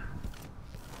useless.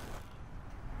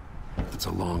 It's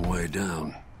a long way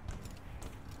down.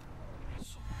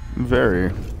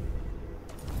 Very.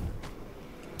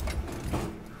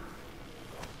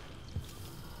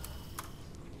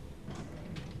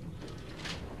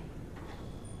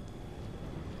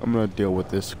 I'm gonna deal with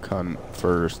this cunt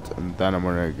first, and then I'm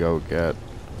gonna go get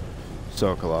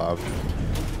Sokolov.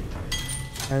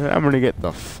 And then I'm gonna get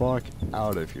the fuck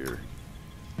out of here.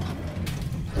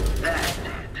 That's it.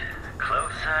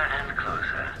 Closer and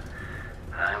closer.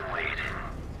 I'm waiting.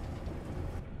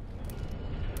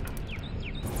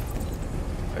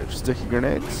 I have sticky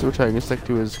grenades, which I can stick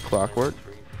to as clockwork.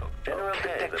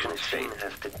 Okay, the machine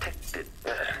has detected.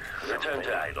 Return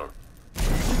to idle.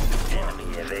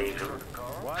 Enemy evasion.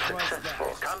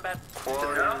 Successful. Combat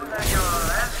quarry. Your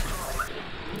last moment.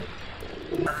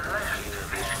 The last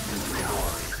vision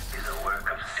destroyed is a work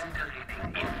of scintillating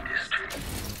industry.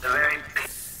 The very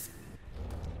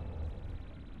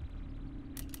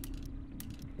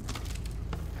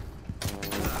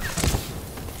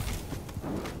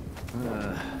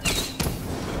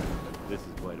This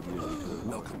is quite amusing.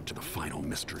 Welcome to the final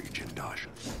mystery, Jindosh.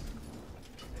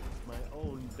 My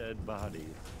own dead body.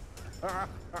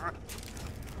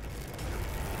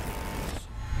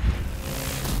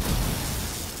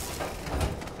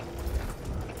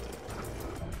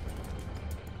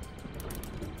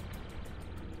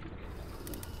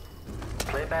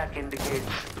 Playback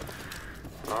indicates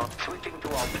switching to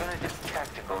alternative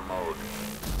tactical mode.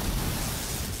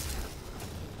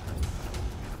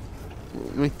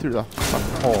 Me through the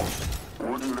fucking hole.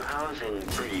 Wooden housing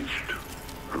breached.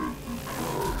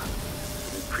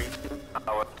 Increasing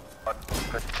power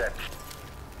perception.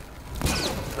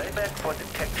 Playback for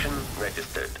detection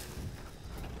registered.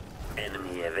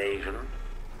 Enemy evasion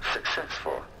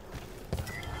successful.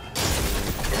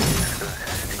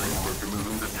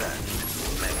 Mechanism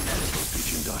detached. Magnetic.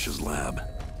 Jindosh's lab.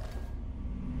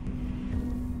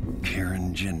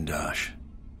 Karen Jindosh.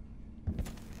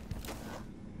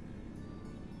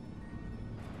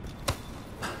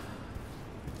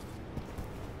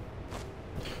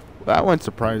 That went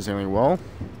surprisingly well.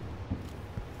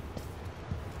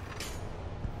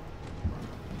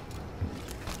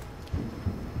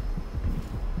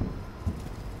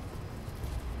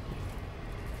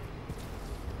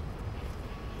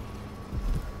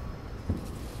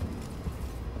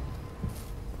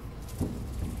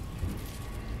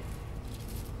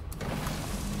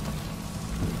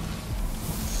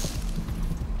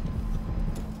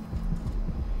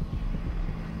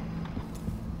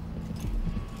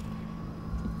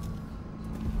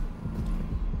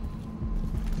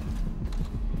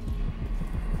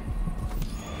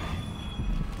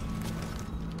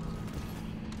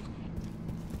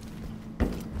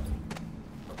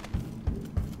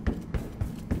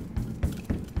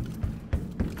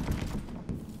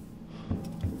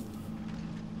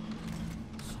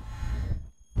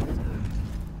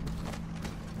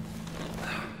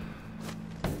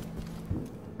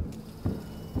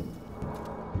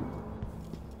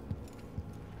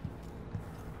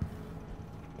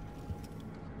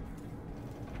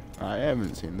 I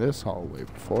haven't seen this hallway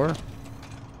before.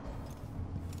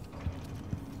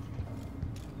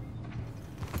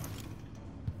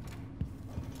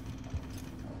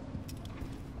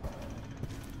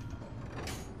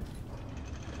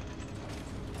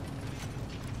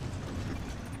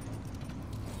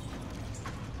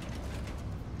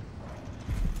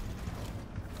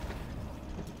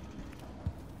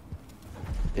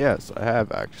 Yes, I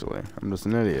have actually. I'm just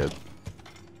an idiot.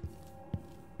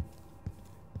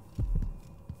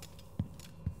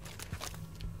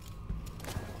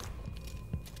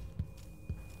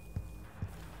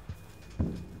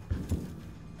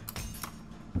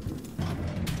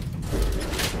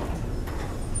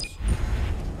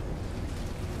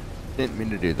 Didn't mean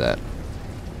to do that.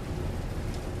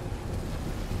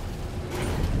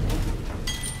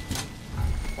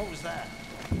 What was that?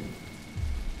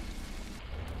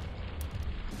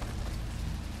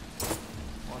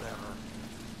 Whatever.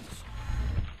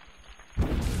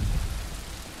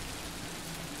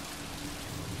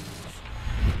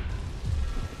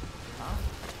 Huh?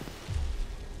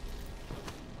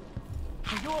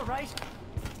 Are you alright?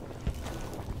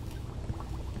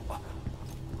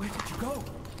 Where did you go?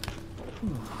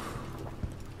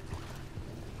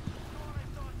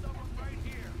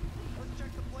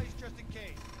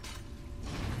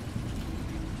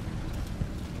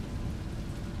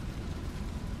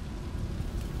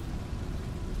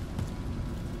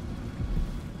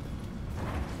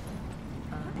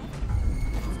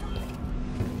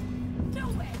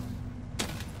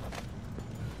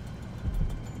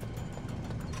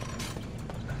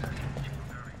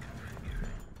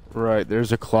 Right,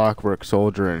 there's a clockwork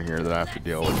soldier in here that I have to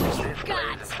deal with.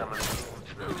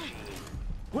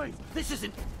 Wait, this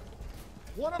isn't...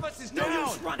 One of us is down! No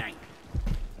use running!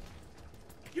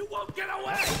 You won't get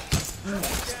away!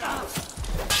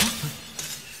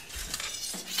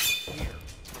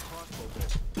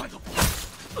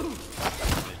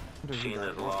 Machine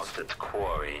has lost its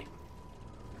quarry.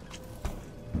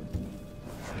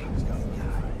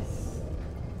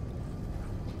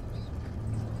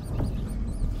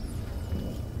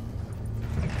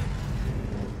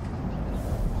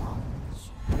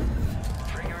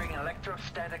 Triggering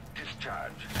electrostatic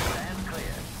discharge. Stand clear.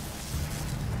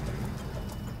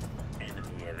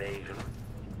 Enemy evasion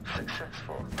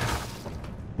successful.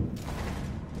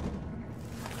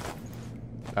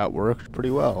 That worked pretty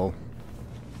well.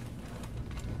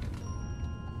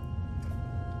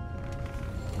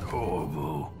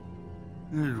 Corvo,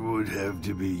 it would have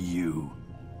to be you.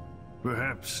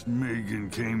 Perhaps Megan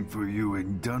came for you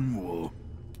in Dunwall,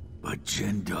 but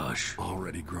Jendosh...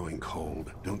 Already growing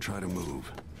cold. Don't try to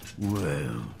move.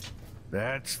 Well,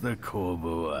 that's the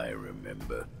Corvo I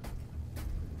remember.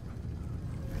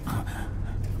 I'm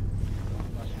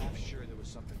half sure there was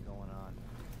something going on.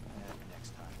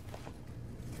 Next time.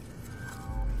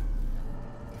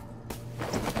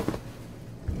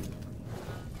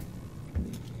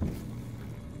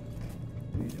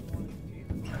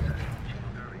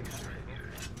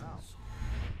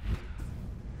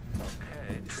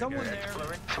 Someone there.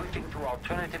 Switching to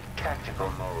alternative tactical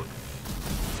mode.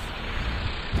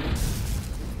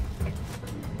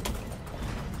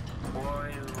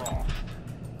 Quarry lost.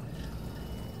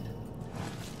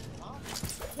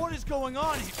 What is going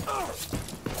on here?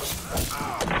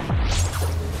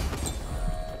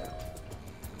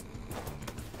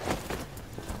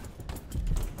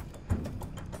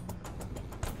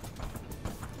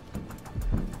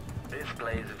 This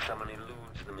plays if someone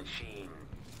eludes the machine.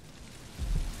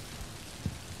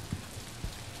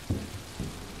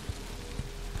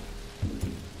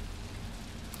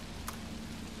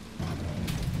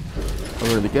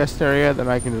 Over to the guest area, then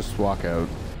I can just walk out.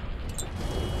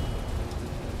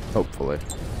 Hopefully.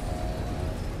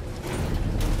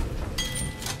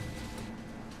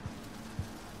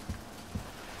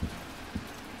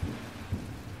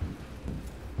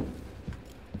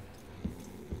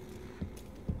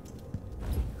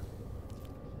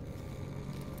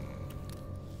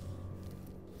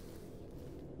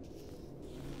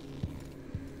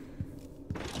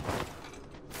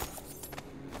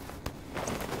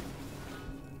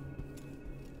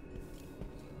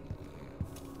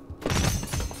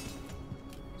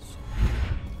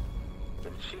 The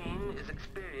machine is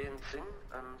experiencing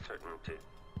uncertainty.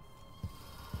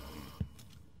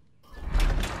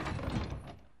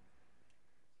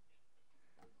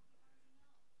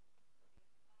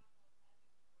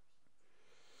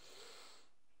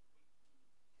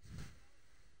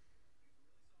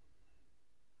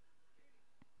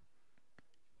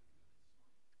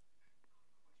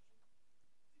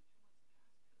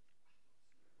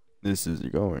 This is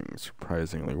going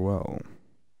surprisingly well.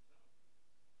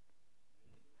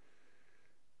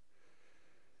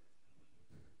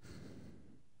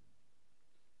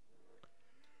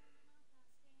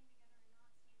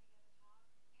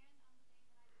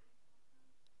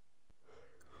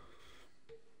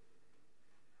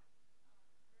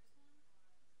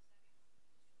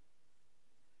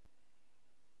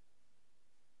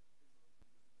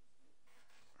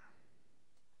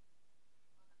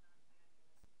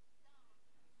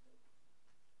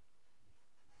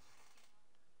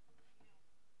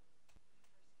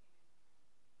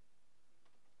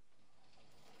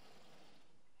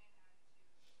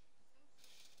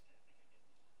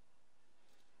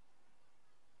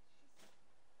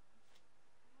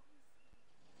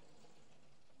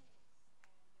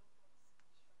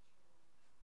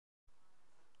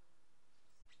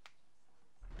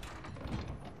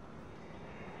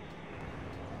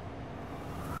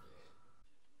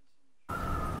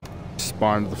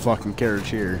 Spawned the fucking carriage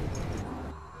here.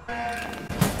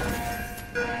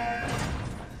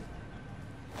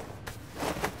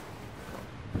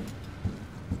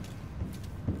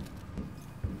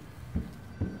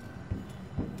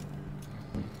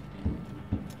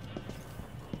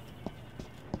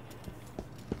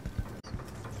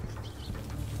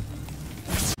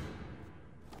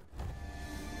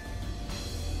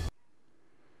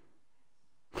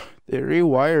 They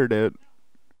rewired it.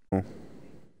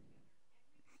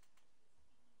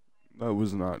 That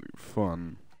was not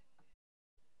fun.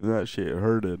 That shit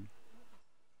hurted.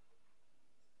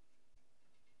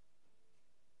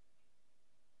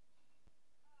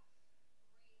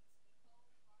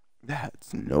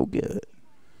 That's no good.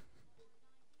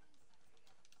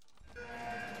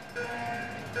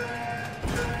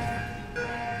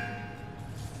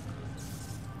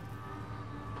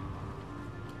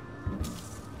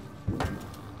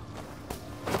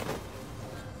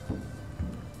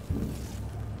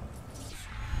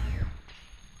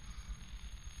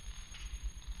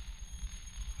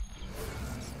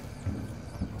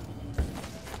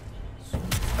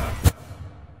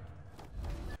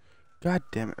 God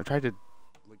damn it! I tried to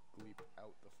like leap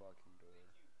out the fucking door.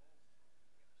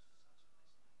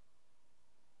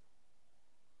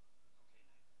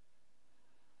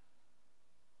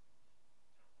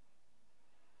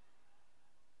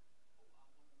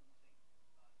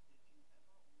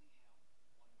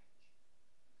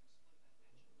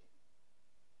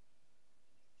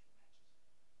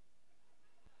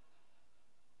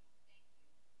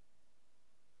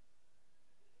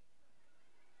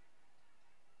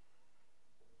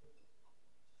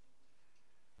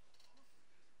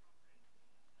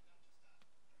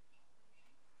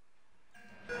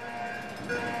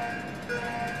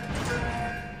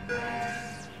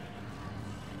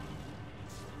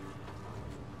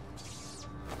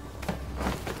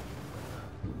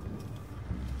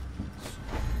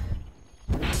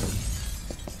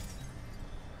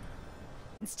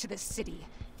 To the city.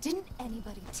 Didn't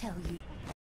anybody tell you?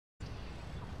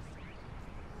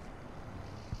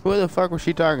 Who the fuck was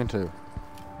she talking to?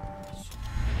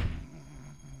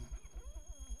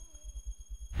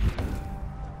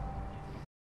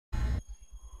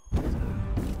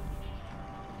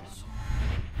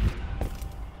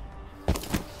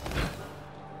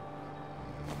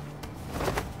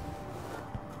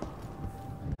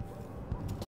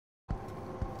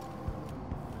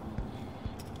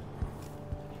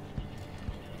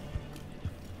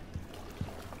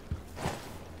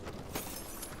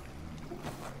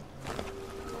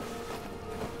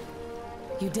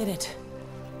 You did it.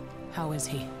 How is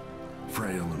he?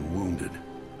 Frail and wounded,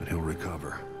 but he'll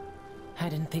recover. I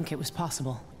didn't think it was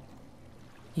possible.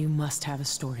 You must have a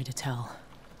story to tell.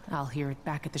 I'll hear it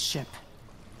back at the ship.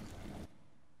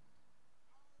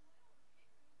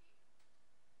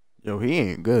 Yo, he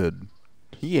ain't good.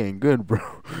 He ain't good, bro.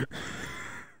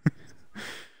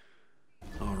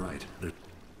 All right.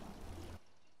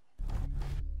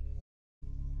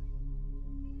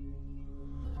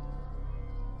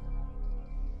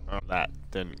 Oh, that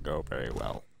didn't go very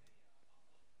well.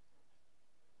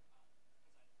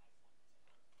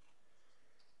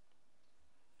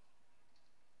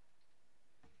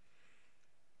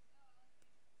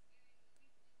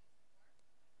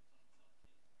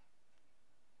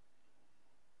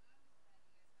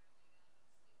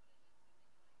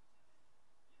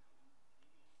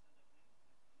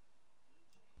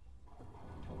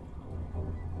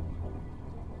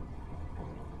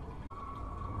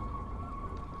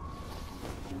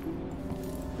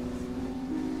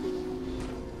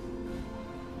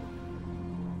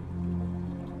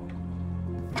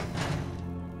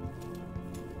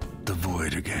 The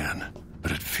void again,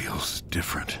 but it feels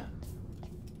different.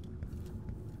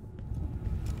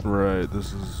 Right,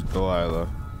 this is Delilah.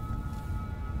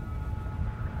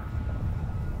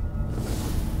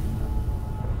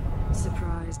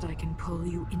 Surprised I can pull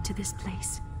you into this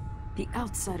place? The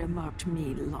outsider marked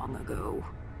me long ago.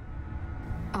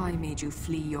 I made you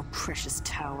flee your precious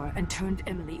tower and turned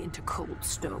Emily into cold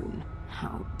stone.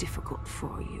 How difficult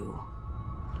for you.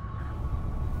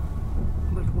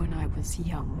 But when I was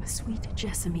young, sweet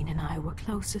Jessamine and I were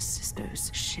close as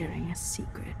sisters, sharing a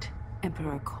secret.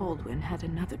 Emperor Kaldwin had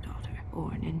another daughter,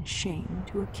 born in shame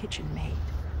to a kitchen maid.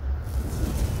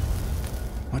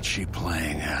 What's she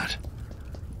playing at?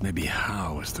 Maybe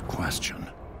how is the question.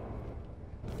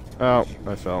 Oh,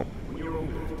 I fell.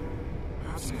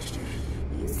 Perhaps next year.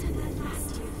 You said that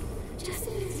last year.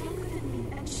 Jessamine is younger than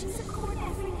me, and she's a court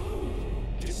every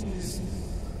day. Isn't this...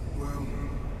 well...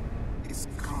 it's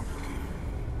complicated.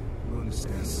 We'll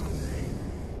understand someday.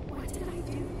 What did I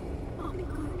do? I'll be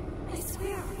good. I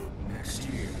swear. Next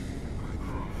year, I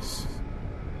promise.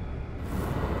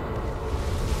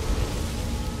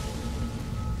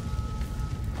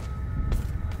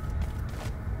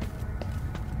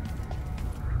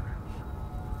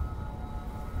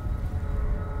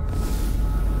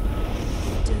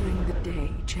 During the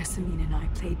day, Jessamine and I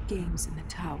played games in the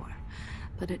tower.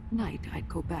 But at night, I'd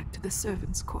go back to the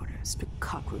servants' quarters to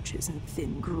cockroaches and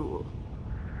thin gruel.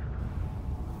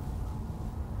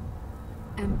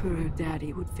 Emperor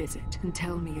Daddy would visit and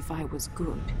tell me if I was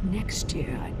good. Next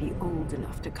year, I'd be old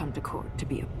enough to come to court to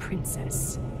be a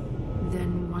princess.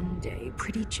 Then one day,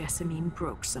 pretty Jessamine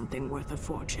broke something worth a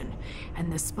fortune,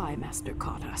 and the spy master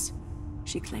caught us.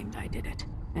 She claimed I did it,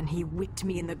 and he whipped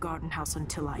me in the garden house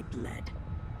until I bled.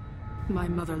 My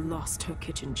mother lost her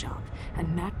kitchen job,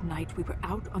 and that night we were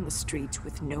out on the streets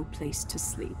with no place to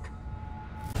sleep.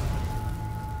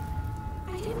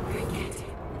 I didn't forget.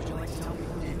 Would you like to tell me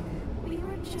who did? We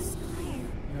were just playing.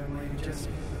 Young lady Jessie.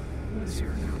 Who is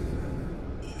here now?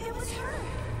 It was her.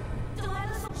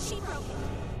 Delilah's... she broke it.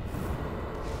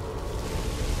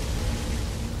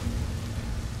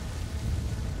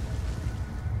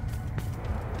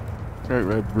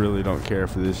 I really don't care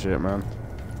for this shit, man.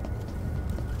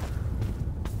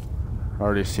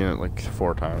 Already seen it like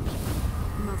 4 times.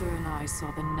 Mother and I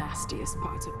saw the nastiest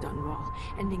parts of Dunwall,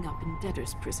 ending up in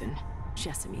debtor's prison.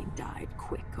 Jessamine died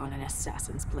quick on an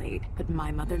assassin's blade, but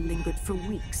my mother lingered for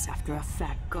weeks after a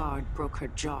fat guard broke her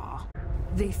jaw.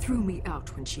 They threw me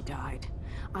out when she died.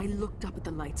 I looked up at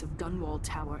the lights of Dunwall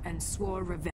Tower and swore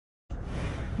revenge.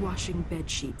 Washing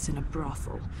bedsheets in a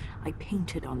brothel, I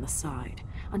painted on the side,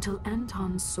 until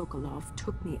Anton Sokolov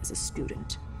took me as a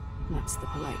student. That's the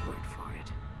polite word for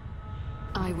it.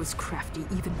 I was crafty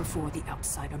even before the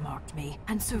outsider marked me,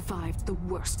 and survived the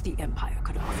worst the Empire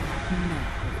could offer. Now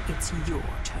it's your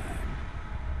turn.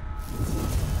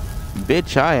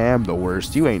 Bitch, I am the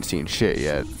worst. You ain't seen shit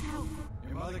yet.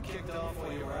 Your mother kicked off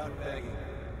while you were out begging.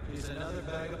 She's another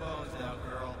bag of bones now,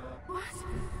 girl. What?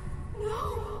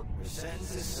 No! Your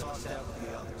sentence is sauced out with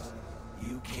the others.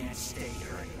 You can't stay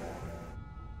here anymore.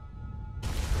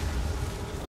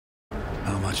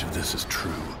 How much of this is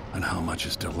true, and how much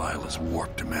is Delilah's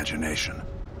warped imagination?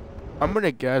 I'm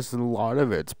gonna guess a lot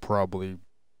of it's probably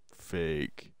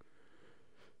fake.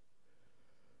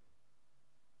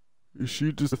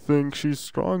 She just thinks she's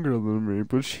stronger than me,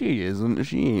 but she isn't.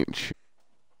 She ain't shit.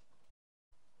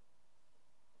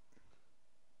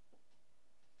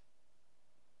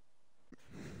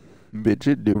 Bitch,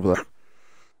 it do.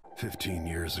 15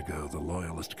 years ago, the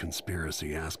Loyalist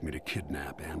conspiracy asked me to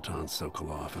kidnap Anton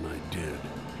Sokolov, and I did.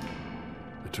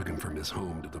 I took him from his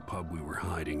home to the pub we were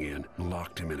hiding in, and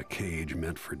locked him in a cage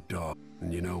meant for dogs.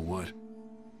 And you know what?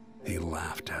 He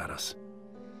laughed at us.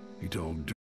 He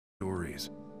told stories,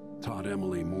 taught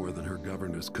Emily more than her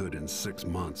governess could in 6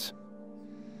 months.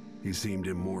 He seemed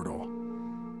immortal.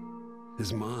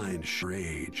 His mind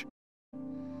rage.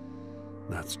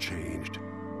 That's changed.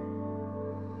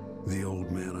 The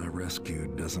old man I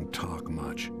rescued doesn't talk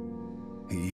much.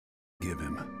 He give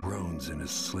him groans in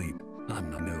his sleep. I'm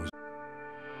the nose.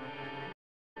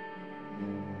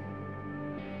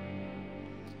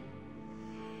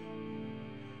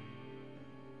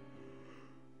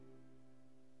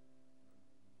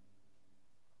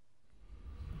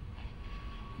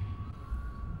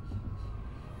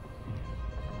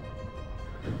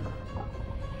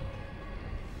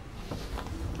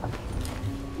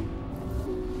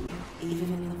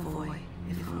 Even in the void,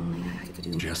 if only I could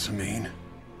do... Jessamine,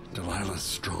 Delilah's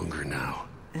stronger now.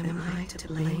 Am I to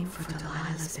blame for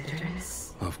Delilah's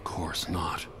bitterness? Of course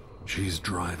not. She's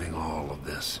driving all of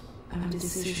this. Our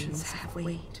decisions have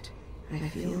weight. I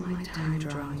feel my time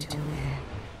drawing to an end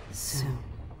soon.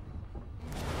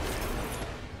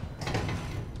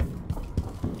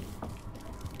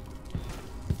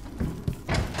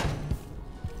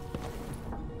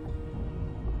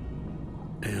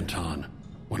 Anton,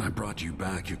 when I brought you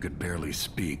back, you could barely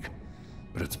speak.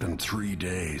 But it's been 3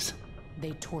 days.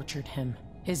 They tortured him.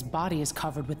 His body is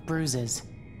covered with bruises.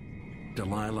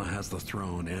 Delilah has the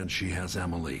throne, and she has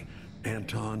Emily.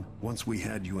 Anton, once we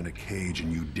had you in a cage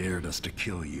and you dared us to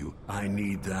kill you, I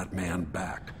need that man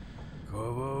back.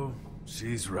 Corvo,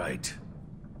 she's right.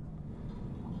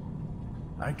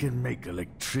 I can make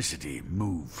electricity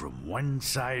move from one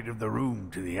side of the room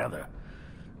to the other,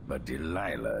 but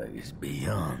Delilah is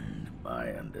beyond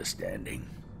my understanding.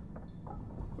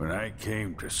 When I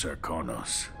came to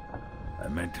Serkonos, I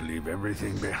meant to leave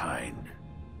everything behind.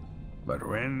 But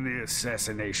when the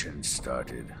assassination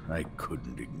started, I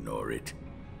couldn't ignore it.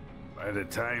 By the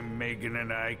time Megan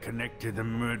and I connected the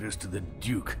murders to the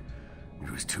Duke,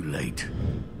 it was too late.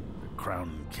 The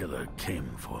Crown Killer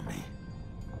came for me.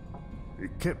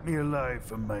 It kept me alive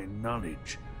from my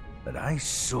knowledge, but I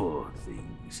saw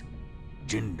things.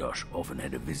 Jindosh often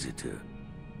had a visitor,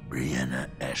 Brianna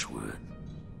Ashworth.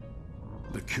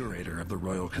 The curator of the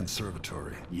Royal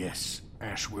Conservatory. Yes,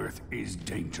 Ashworth is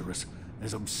dangerous,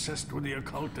 as obsessed with the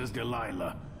occult as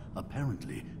Delilah.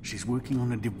 Apparently, she's working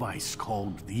on a device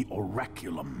called the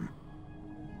Oraculum.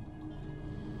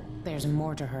 There's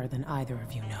more to her than either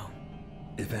of you know.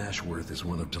 If Ashworth is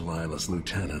one of Delilah's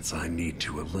lieutenants, I need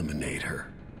to eliminate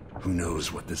her. Who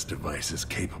knows what this device is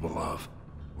capable of,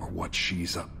 or what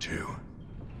she's up to.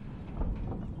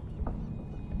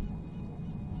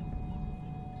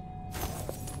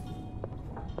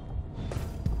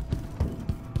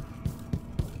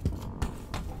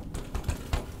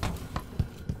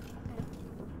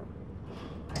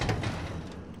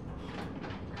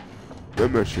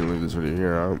 I'm actually gonna leave this video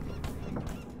here.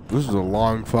 This is a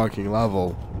long fucking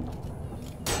level.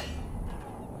 It's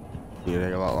gonna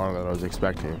take a lot longer than I was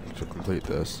expecting to complete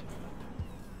this.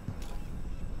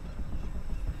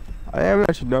 I haven't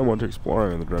actually done much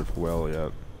exploring in the Dreadful Well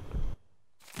yet.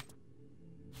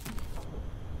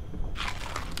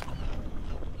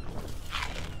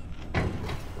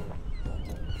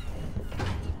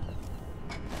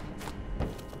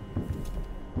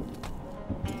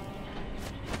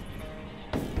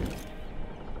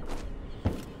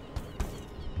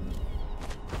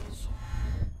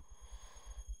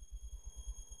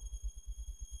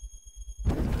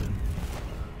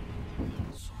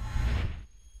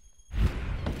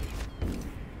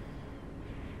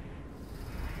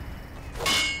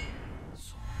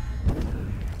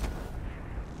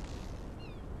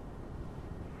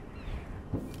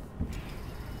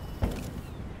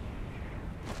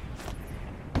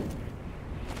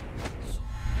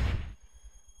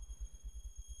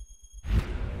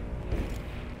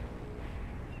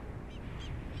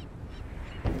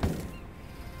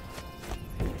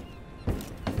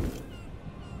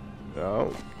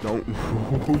 Don't.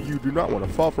 You do not want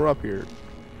to fall from up here.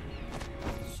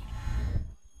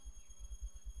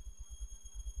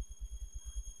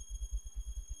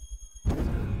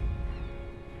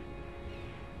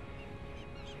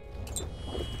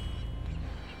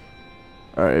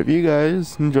 Alright, if you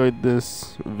guys enjoyed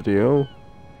this video,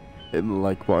 hit the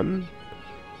like button.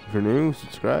 If you're new,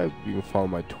 subscribe. You can follow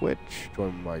my Twitch,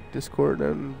 join my Discord,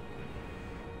 and,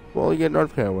 well, you get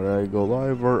notified when I go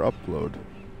live or upload.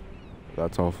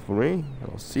 That's all for me.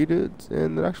 I'll see you dudes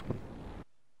in the next one.